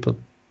people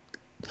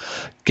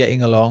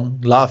getting along,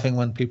 laughing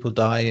when people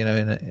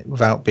die,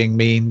 without being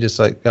mean, just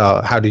like,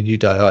 oh, how did you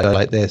die? Oh, I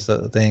like this,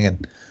 sort of thing.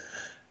 And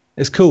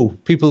it's cool.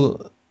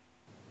 People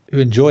who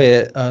enjoy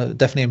it are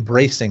definitely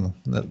embracing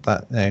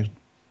that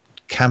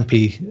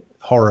campy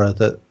horror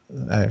that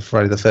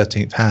Friday the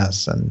 13th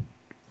has. And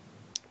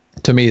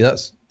to me,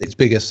 that's its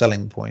biggest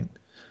selling point.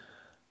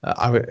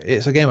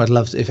 It's a game I'd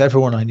love if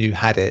everyone I knew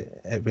had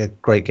it. It'd be a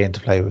great game to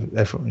play with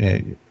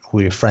everyone,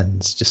 all your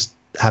friends, just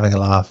having a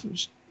laugh,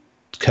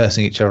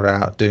 cursing each other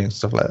out, doing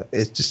stuff like that.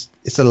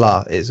 It's a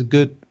laugh. It's a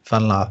good,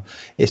 fun laugh.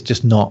 It's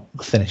just not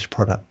a finished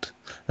product.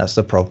 That's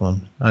the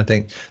problem. I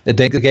think the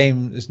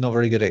game is not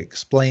very good at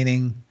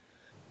explaining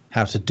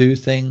how to do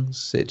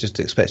things. It just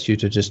expects you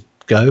to just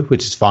go,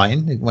 which is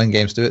fine when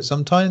games do it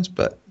sometimes.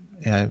 But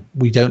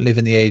we don't live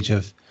in the age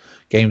of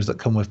games that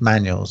come with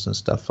manuals and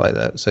stuff like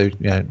that. So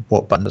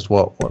what button does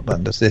what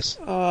button does this.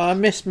 Oh, I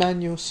miss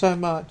manuals so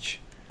much.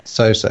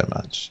 So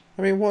much.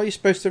 I mean, what are you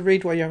supposed to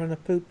read while you're having a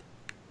poop?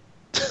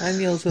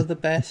 Manuals are the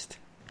best.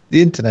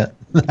 The internet.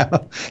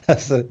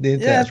 That's the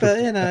internet. Yeah, but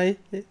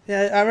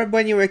I remember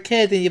when you were a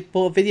kid and you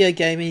bought a video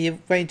game and you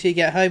wait until you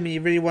get home and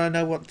you really want to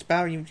know what it's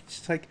about, and you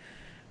just like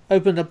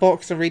open the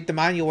box and read the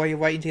manual while you're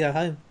waiting to go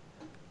home.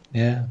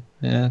 Yeah,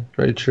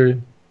 very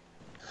true.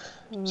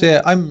 So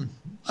yeah, I'm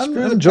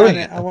enjoying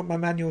it. I want my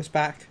manuals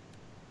back.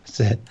 That's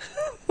it.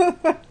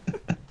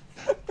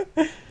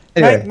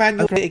 Anyway, make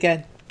manuals great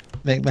again.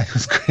 Make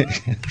manuals great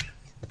again.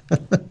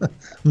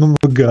 Oh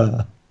my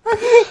God.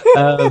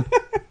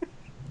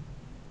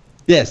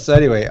 Yes, so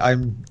anyway,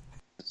 I'm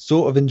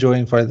sort of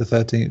enjoying Friday the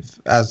 13th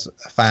as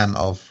a fan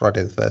of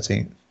Friday the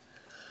 13th.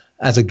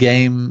 As a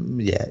game,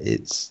 yeah,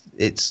 it's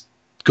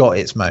got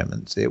its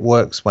moments. It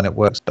works when it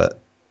works, but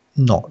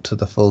not to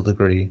the full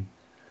degree.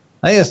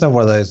 I think it's not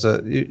one of those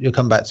that you'll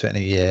come back to it in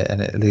a year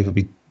and it'll either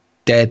be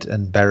dead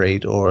and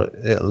buried or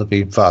it'll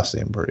be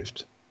vastly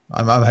improved.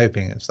 I'm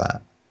hoping it's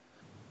that.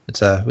 It's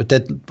with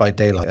Dead by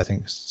Daylight, I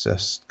think it's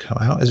just come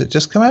out. Is it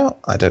just come out?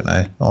 I don't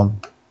know, on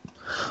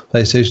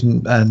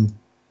PlayStation. And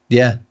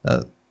yeah,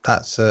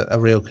 that's a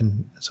real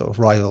sort of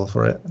rival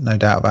for it, no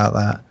doubt about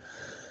that.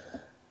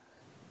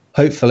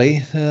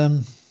 Hopefully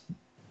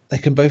they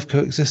can both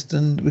coexist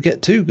and we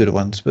get two good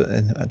ones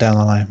down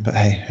the line. But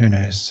hey, who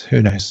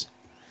knows?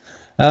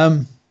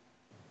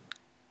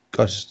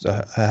 Gosh,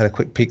 I had a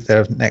quick peek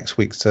there of next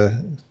week's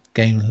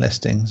game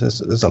listings.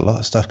 There's a lot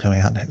of stuff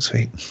coming out next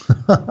week.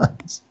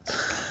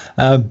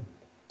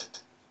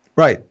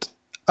 Right.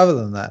 Other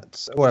than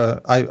that, well,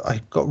 I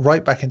got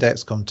right back into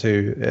XCOM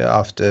 2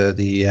 after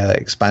the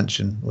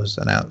expansion was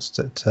announced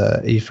at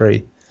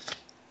E3.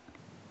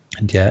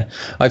 And yeah,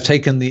 I've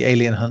taken the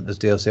Alien Hunters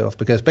DLC off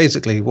because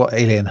basically what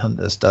Alien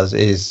Hunters does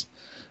is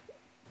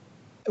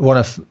one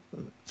of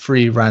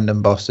three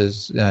random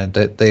bosses,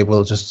 they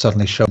will just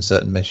suddenly show in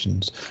certain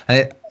missions. And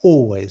it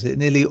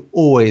nearly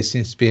always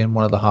seems to be in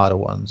one of the harder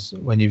ones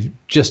when you've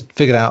just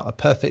figured out a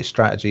perfect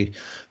strategy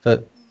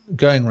for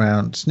going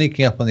around,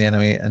 sneaking up on the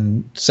enemy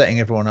and setting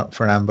everyone up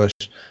for an ambush.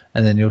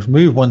 And then you'll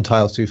move one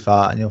tile too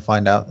far and you'll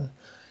find out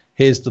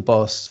here's the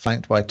boss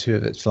flanked by two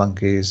of its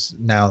flunkies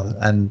now.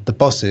 And the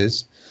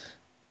bosses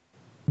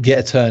get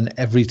a turn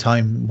every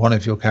time one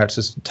of your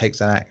characters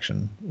takes an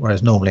action,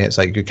 whereas normally it's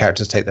like your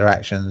characters take their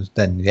actions,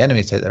 then the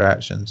enemies take their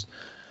actions.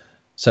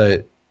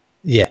 So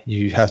yeah,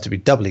 you have to be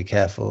doubly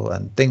careful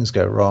and things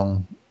go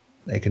wrong.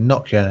 They can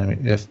knock your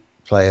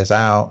players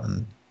out,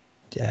 and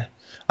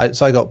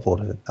so I got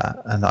bored of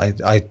that, and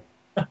I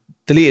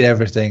deleted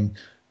everything,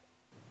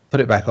 put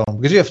it back on,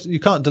 because you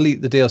can't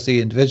delete the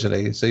DLC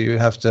individually, so you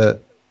have to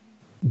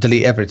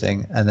delete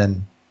everything and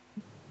then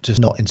just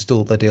not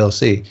install the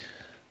DLC.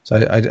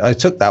 So I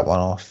took that one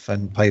off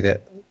and played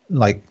it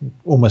like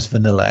almost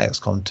vanilla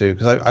XCOM 2,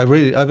 because I've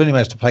only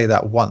managed to play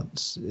that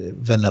once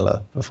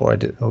vanilla before I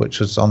did, which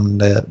was on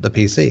the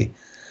PC.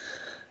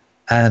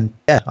 And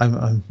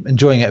I'm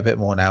enjoying it a bit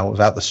more now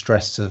without the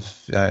stress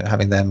of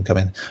having them come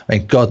in. I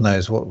mean, God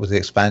knows what was the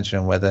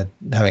expansion where they're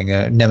having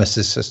a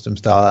Nemesis system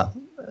style,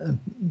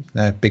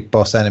 big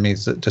boss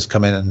enemies that just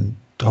come in and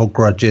hold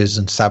grudges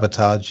and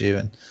sabotage you,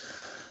 and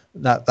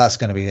that's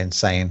going to be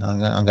insane. I'm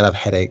going to have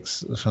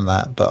headaches from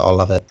that, but I'll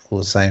love it all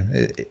the same.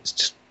 It's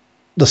just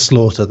the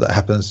slaughter that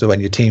happens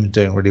when your team's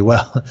doing really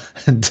well,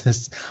 and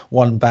just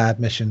one bad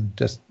mission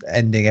just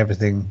ending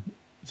everything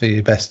for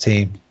your best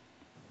team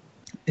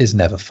is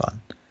never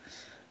fun.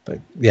 But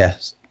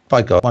yes,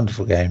 by God,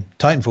 wonderful game.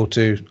 Titanfall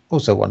 2,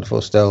 also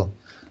wonderful still,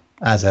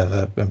 as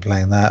ever. Been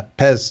playing that.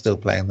 Pez still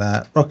playing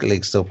that. Rocket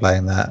League still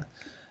playing that.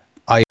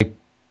 I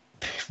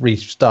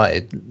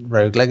restarted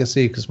Rogue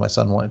Legacy because my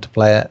son wanted to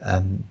play it,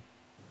 and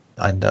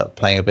I ended up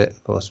playing a bit,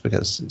 of course,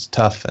 because it's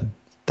tough, and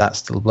that's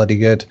still bloody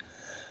good.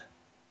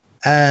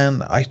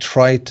 And I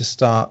tried to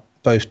start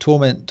both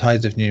Torment,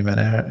 Tides of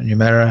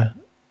Numenera,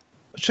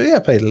 which I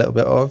played a little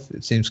bit of.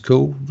 It seems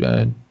cool.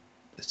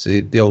 It's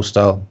the old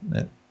style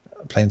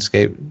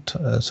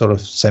Planescape sort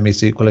of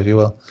semi-sequel, if you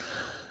will,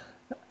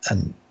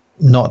 and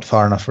not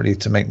far enough really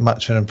to make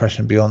much of an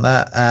impression beyond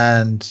that.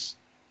 And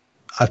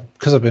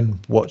because I've been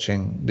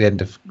watching the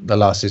end of the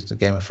last season of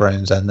Game of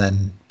Thrones and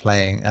then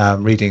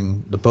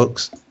reading the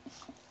books,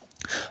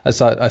 I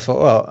thought,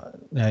 well,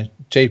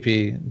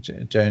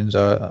 JP Jones,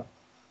 our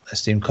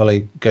esteemed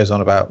colleague, goes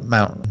on about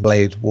Mount and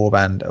Blade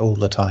Warband all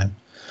the time,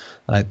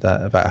 like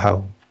that, about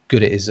how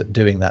good it is at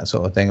doing that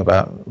sort of thing,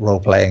 about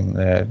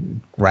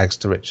role-playing rags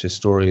to riches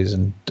stories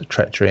and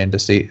treachery and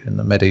deceit in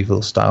the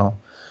medieval style.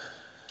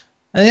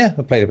 And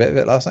I played a bit of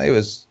it last night. It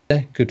was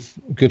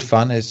good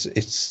fun.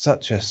 It's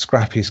such a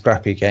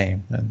scrappy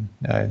game, and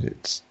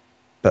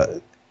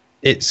but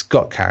it's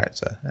got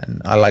character,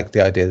 and I like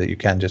the idea that you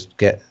can just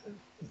get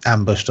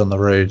ambushed on the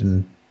road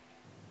and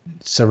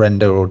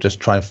surrender, or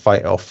just try and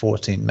fight off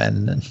 14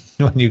 men, and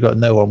when you've got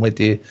no one with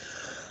you,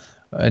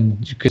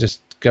 and you could just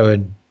go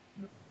and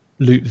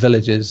loot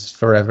villages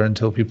forever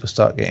until people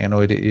start getting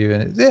annoyed at you.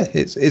 And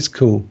it's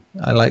cool.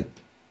 I like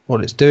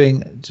what it's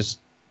doing.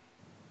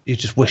 You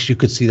just wish you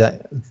could see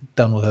that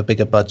done with a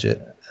bigger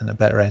budget and a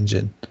better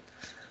engine.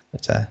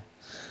 But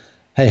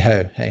hey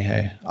ho.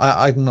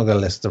 I'm not going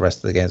to list the rest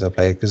of the games I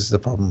played, because it's the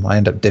problem. I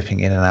end up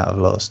dipping in and out of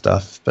a lot of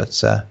stuff,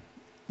 but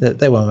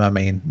they were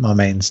my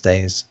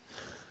mainstays.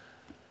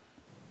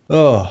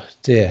 Oh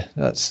dear,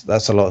 that's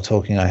a lot of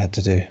talking I had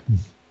to do.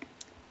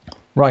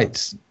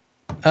 Right.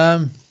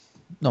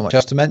 Not much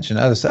else to mention.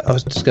 I was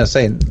just going to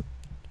say.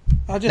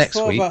 I just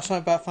thought about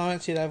something about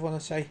fantasy that I want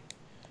to say.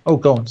 Oh,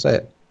 go on, say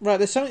it. Right,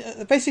 there's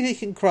something. Basically, you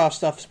can craft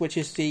stuff, which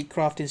is the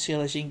crafting skill,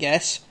 as you can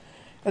guess,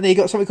 and then you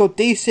got something called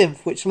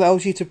desynth, which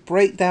allows you to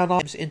break down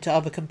items into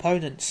other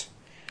components.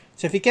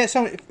 So if you get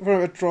something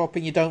from a drop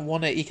and you don't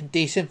want it, you can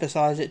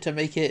desynthesize it to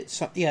make it,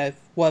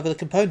 whatever the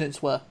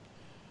components were.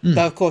 But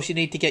of course, you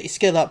need to get your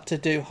skill up to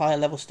do higher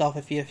level stuff.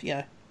 If you.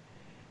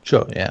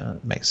 Sure, yeah,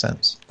 that makes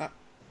sense.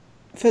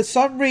 For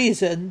some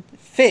reason,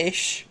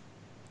 fish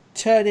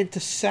turn into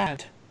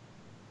sand.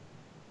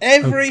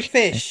 Every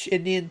fish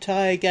in the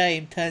entire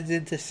game turns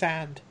into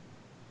sand.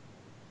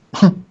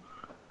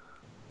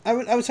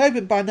 I was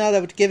hoping by now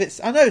they would give it.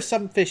 I know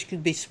some fish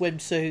can be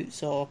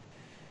swimsuits, or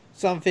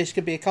some fish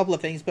can be a couple of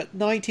things, but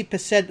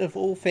 90% of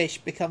all fish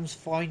becomes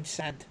fine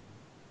sand.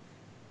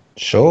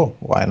 Sure,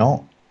 why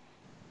not?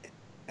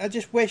 I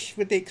just wish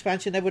with the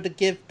expansion they would have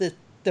given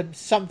them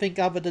something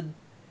other than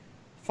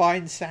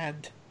fine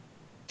sand.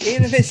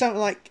 Even if it's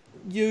something like,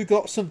 you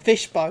got some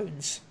fish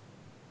bones.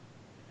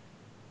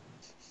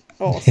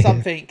 Or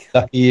something.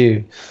 Lucky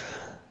you.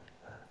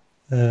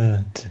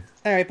 Anyway,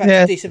 back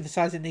to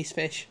desynthesizing these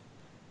fish.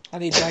 I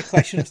need my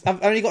collection.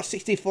 I've only got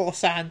 64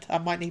 sand. I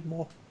might need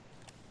more.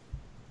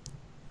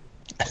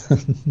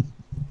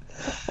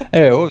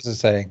 Anyway, what was I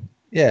saying?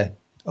 Yeah.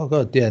 Oh,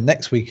 God, yeah.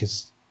 Next week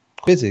is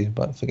busy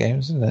for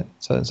games, isn't it?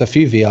 So there's a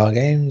few VR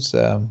games.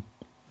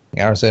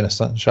 Arizona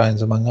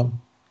Sunshine's among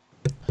them.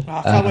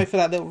 I can't wait for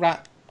that little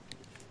rat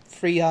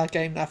 3R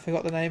game that I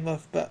forgot the name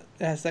of, but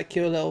it has that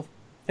cute little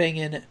thing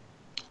in it.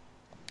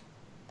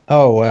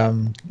 Oh,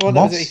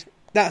 Moss?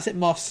 That's it,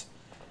 Moss.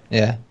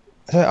 Yeah.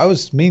 I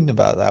was mean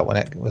about that when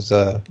it was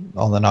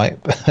on the night,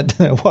 but I don't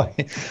know why.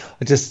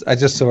 I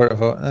just saw it and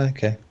thought,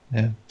 okay,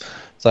 yeah.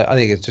 So I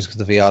think it's just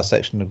because the VR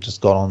section had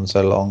just gone on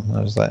so long.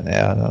 I was like,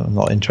 I'm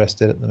not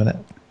interested at the minute.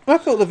 I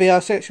thought the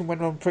VR section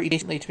went on pretty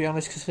decently, to be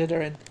honest,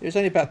 considering it was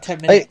only about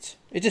 10 minutes.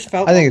 It just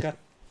felt longer.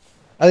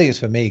 I think it's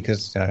for me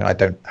because I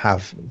don't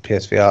have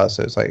PSVR,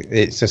 so it's like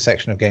it's a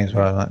section of games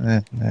where I'm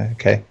like,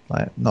 okay,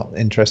 like not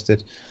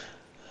interested.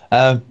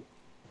 I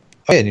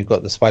Oh, yeah, and you've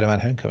got the Spider-Man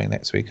Homecoming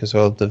next week as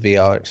well, the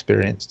VR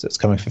experience that's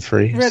coming for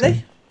free. Really?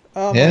 So,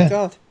 Oh yeah. my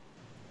god.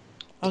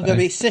 I'm going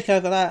to be sick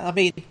over that. I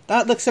mean,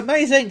 that looks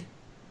amazing.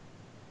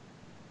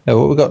 Yeah,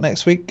 what we got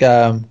next week?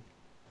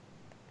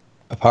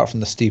 Apart from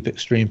the Steep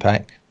Extreme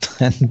Pack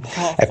and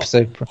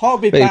episode. I'll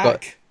be but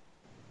back.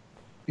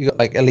 You got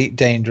like Elite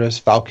Dangerous,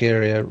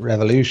 Valkyria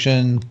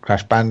Revolution,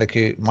 Crash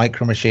Bandicoot,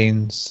 Micro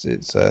Machines.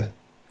 It's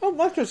Oh,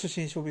 Micro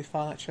Machines will be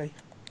fun, actually.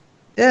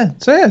 yeah,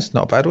 so yeah, it's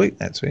not a bad week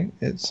next week.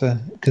 It's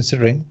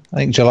considering. I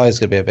think July is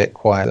going to be a bit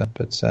quieter,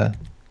 but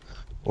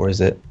or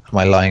is it? Am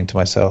I lying to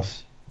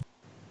myself?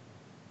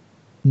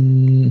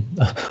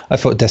 I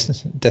thought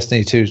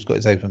Destiny 2's got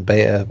its open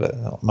beta, but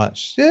not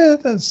much. Yeah,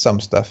 there's some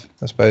stuff.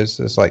 I suppose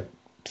there's like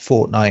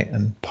Fortnite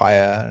and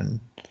Pyre and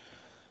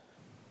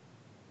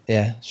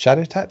yeah,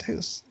 Shadow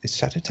Tactics. Is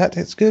Shadow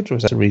Tactics good, or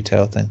is that a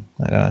retail thing?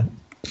 I don't know.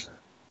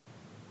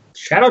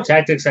 Shadow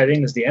Tactics, I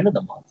think, is the end of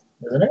the month,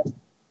 isn't it?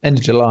 End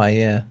of July,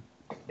 yeah.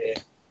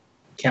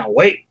 Can't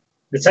wait.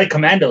 It's like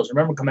Commandos.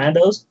 Remember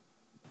Commandos?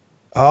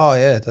 Oh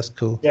yeah, that's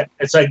cool. Yeah,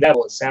 it's like that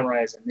with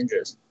samurais and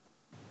ninjas.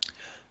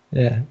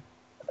 Yeah.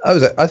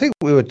 I think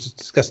we were just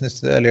discussing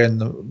this earlier in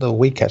the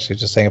week, actually,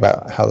 just saying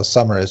about how the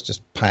summer is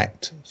just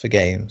packed for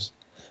games.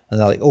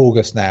 And like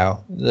August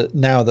now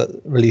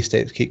that release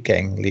dates keep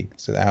getting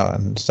leaked out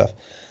and stuff,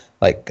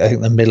 like I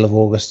think the middle of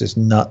August is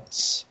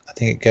nuts. I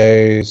think it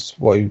goes,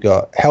 what you've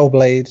got,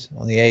 Hellblade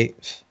on the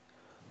 8th,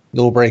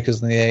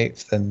 Lawbreakers on the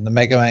 8th, and the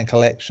Mega Man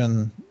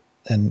Collection,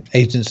 and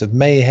Agents of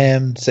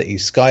Mayhem, City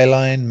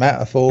Skyline,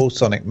 Matterfall,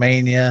 Sonic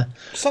Mania,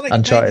 Sonic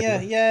Uncharted.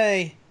 Mania,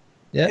 yay.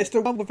 Yeah. It's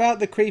the one without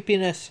the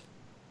creepiness.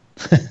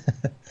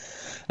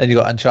 Then you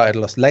got Uncharted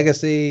Lost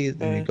Legacy,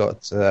 then you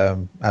got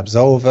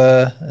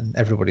Absolver, and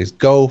Everybody's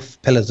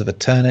Golf, Pillars of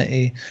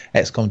Eternity,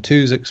 XCOM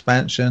 2's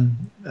expansion.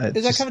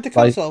 Is that coming to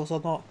consoles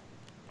or not?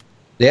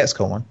 The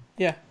XCOM one?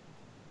 Yeah.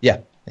 Yeah,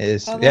 it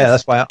is. Oh, yeah, nice.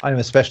 that's why I'm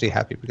especially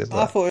happy because of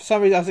I that. thought for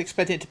some reason I was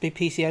expecting it to be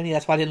PC only,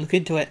 that's why I didn't look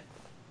into it.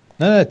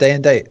 No, day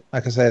and date.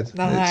 Like I said,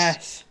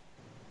 Nice.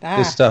 it's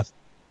good stuff.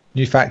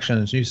 New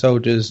factions, new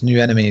soldiers, new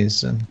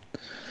enemies, and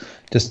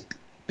just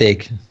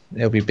big.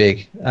 It'll be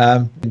big.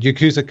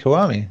 Yakuza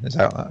Kiwami is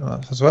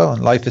out as well,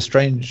 and Life is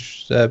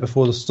Strange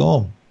Before the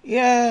Storm. Yay.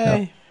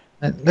 Yeah.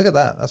 And look at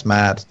that. That's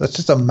mad. That's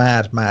just a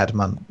mad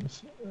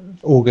month.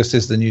 August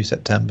is the new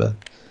September.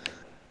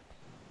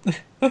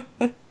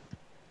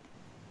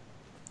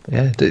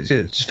 Yeah, it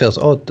just feels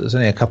odd. There's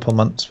only a couple of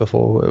months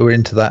before we're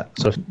into that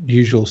sort of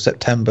usual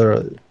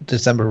September,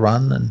 December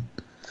run. And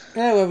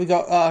yeah, well, we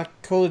got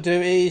Call of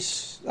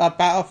Duties,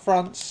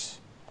 Battlefronts,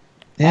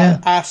 yeah,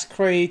 Ass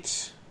Creed.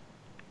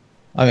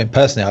 I mean,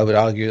 personally, I would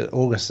argue that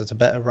August is a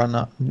better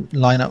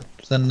lineup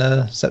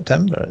than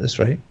September at this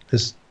rate.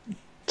 Because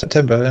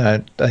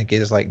September, I think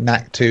it is like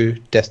Knack 2,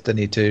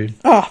 Destiny 2.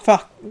 Oh,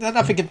 fuck.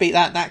 Nothing can beat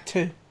that Knack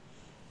 2.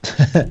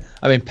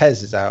 I mean,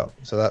 Pez is out,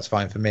 so that's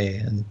fine for me.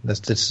 And there's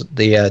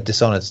the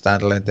Dishonored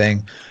standalone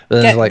thing. But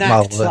then there's like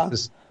Marvel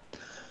vs.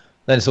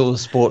 Then it's all the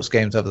sports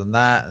games other than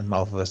that, and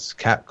Marvel vs.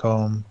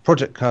 Capcom.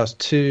 Project Cars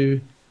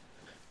 2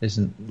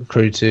 isn't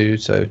Crew 2,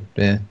 so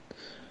yeah.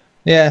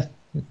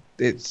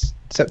 It's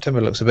September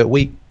looks a bit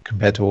weak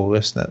compared to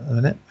August at the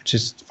minute, which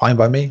is fine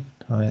by me.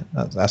 I mean,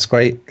 that's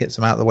great. Gets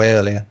them out of the way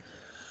earlier,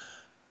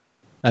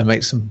 and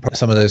makes some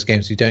of those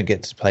games you don't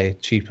get to play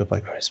cheaper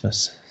by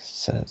Christmas.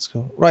 So that's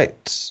cool.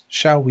 Right,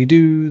 shall we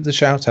do the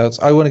shout-outs?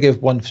 I want to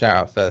give one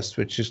shout-out first,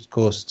 which is, of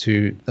course,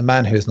 to the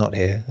man who's not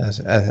here, as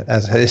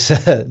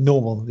is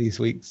normal these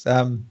weeks.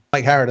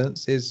 Mike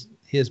Harradence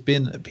he has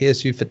been at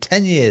PSU for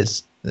 10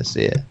 years this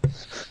year.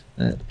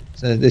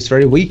 So this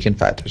very week, in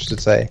fact, I should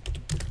say.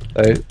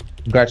 So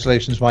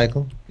congratulations,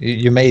 Michael.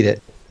 You made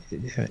it.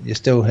 You're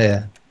still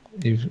here.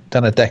 You've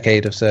done a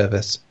decade of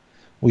service.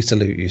 We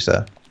salute you,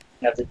 sir.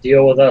 You have to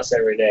deal with us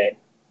every day.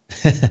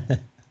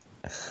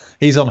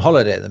 He's on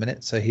holiday at the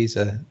minute, so he's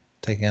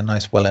taking a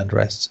nice well-earned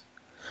rest.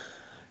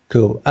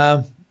 Cool.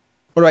 What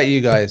about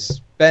you guys?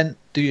 Ben,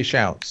 do your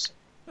shouts.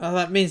 Oh,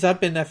 that means I've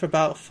been there for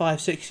about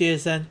 5-6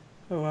 years then.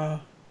 Oh,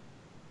 wow.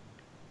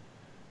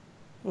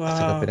 I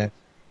think I've been there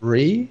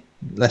 3?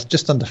 That's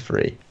just under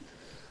 3.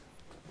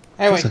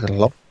 Anyway, like a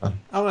lot.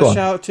 I want to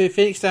shout out to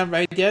Phoenix Down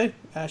Radio,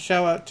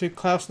 shout out to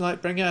Klaus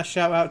Nightbringer,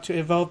 shout out to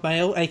Evolved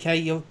Mail, aka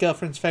your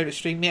girlfriend's favourite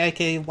streamer,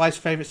 aka your wife's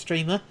favourite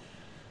streamer.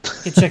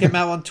 You can check him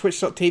out on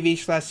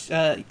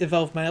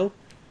twitch.tv/Evolved Mail,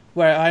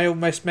 where I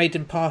almost made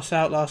him pass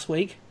out last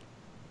week.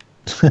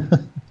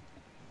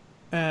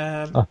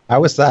 How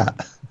was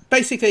that?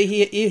 Basically,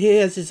 he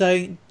has his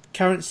own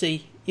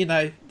currency,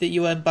 that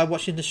you earn by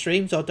watching the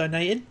streams or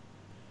donating.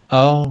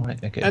 Oh,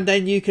 right, okay. And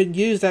then you can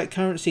use that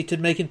currency to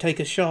make him take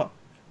a shot.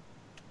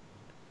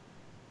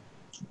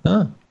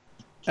 Oh.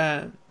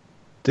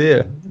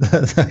 Dear.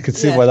 I could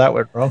see why that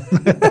went wrong.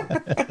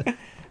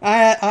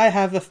 I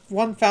have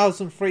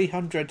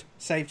 1,300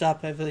 saved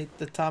up over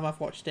the time I've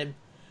watched him.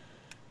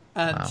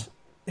 And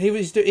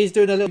he's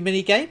doing a little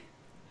mini game.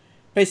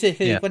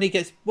 Basically,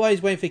 while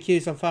he's waiting for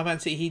cues on Final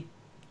Fantasy, he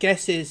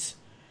guesses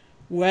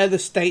where the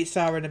states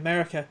are in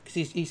America,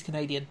 because he's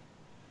Canadian.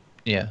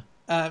 Yeah.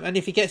 And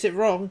if he gets it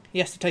wrong, he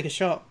has to take a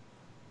shot.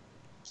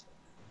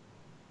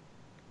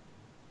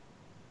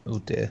 Oh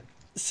dear.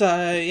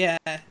 So yeah,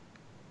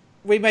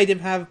 we made him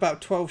have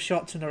about 12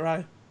 shots in a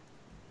row.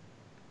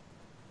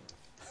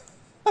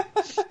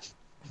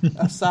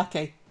 Of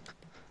sake.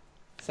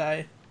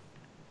 So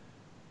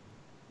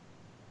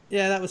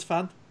yeah, that was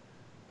fun.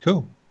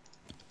 Cool.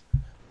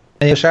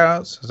 Any shout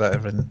outs? Is that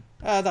everything?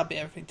 That'd be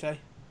everything today.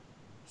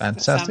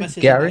 Fantastic. Samus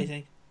is Gary?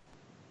 amazing.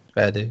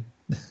 Fair do.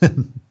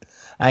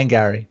 And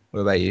Gary, what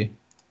about you?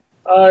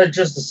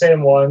 Just the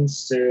same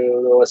ones to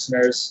the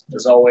listeners.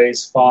 As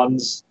always,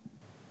 Fonz,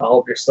 I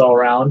hope you're still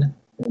around,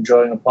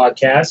 enjoying the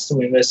podcast.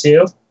 We miss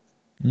you.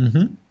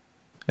 Mm-hmm.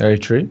 Very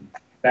true.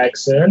 Back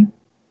soon.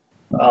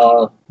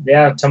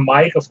 Yeah, to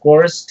Mike, of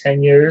course,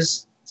 10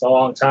 years. It's a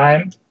long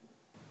time.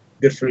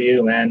 Good for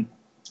you, man.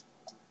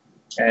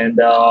 And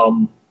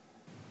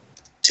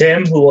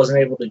Tim, who wasn't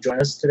able to join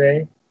us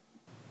today.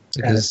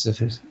 Because of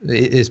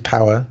his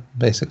power,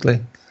 basically.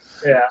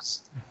 Yeah.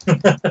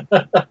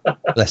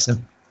 Bless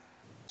him.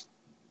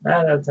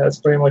 That's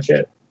pretty much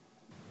it.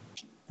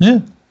 Yeah,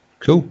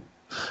 cool.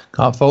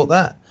 Can't fault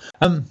that.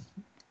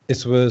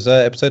 This was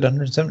episode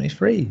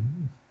 173.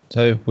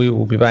 So we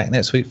will be back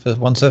next week for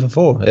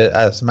 174,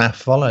 as math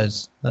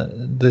follows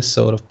this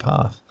sort of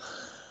path.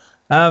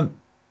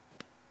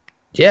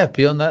 Yeah,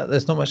 beyond that,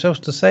 there's not much else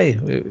to say.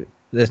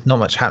 There's not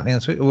much happening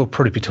this week. We'll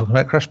probably be talking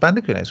about Crash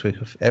Bandicoot next week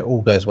if it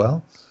all goes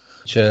well.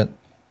 Which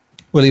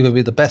will either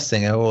be the best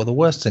thing ever or the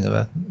worst thing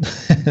ever,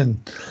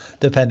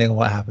 depending on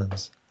what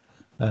happens.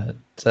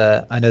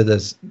 I know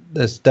there's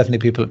definitely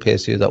people at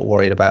PSU that are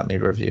worried about me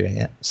reviewing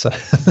it. So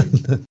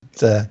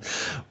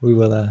we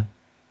will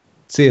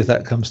see if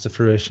that comes to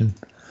fruition.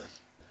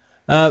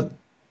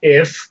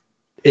 If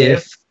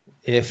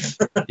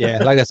yeah,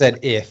 like I said,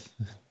 if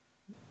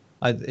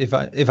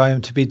I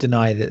am to be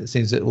denied it,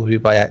 seems it will be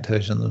by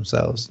Activision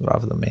themselves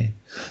rather than me.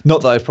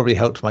 Not that I've probably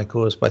helped my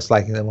cause by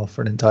slagging them off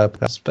for an entire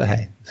podcast, but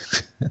hey.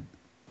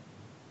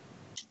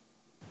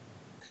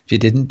 If you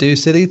didn't do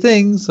silly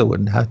things, I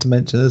wouldn't have to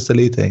mention the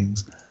silly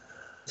things.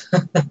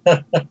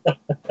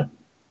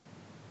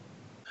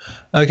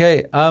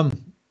 Okay,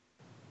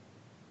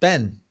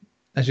 Ben,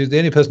 as you're the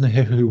only person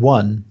who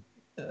won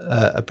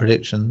a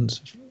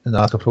predictions in the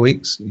last couple of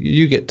weeks,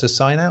 you get to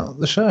sign out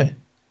the show.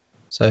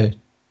 So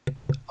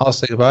I'll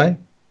say goodbye.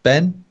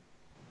 Ben,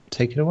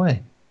 take it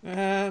away.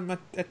 I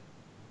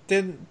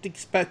didn't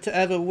expect to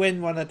ever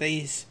win one of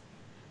these,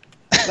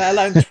 let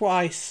alone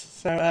twice.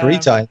 So 3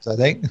 times, I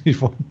think.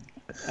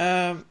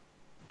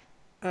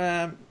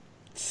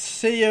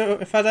 See you.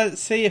 If I don't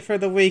see you for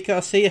the week,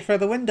 I'll see you for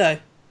the window.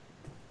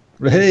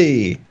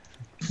 Hey.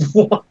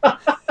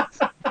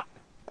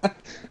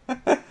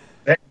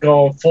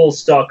 Going full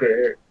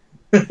stalker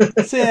here.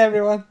 See you,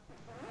 everyone.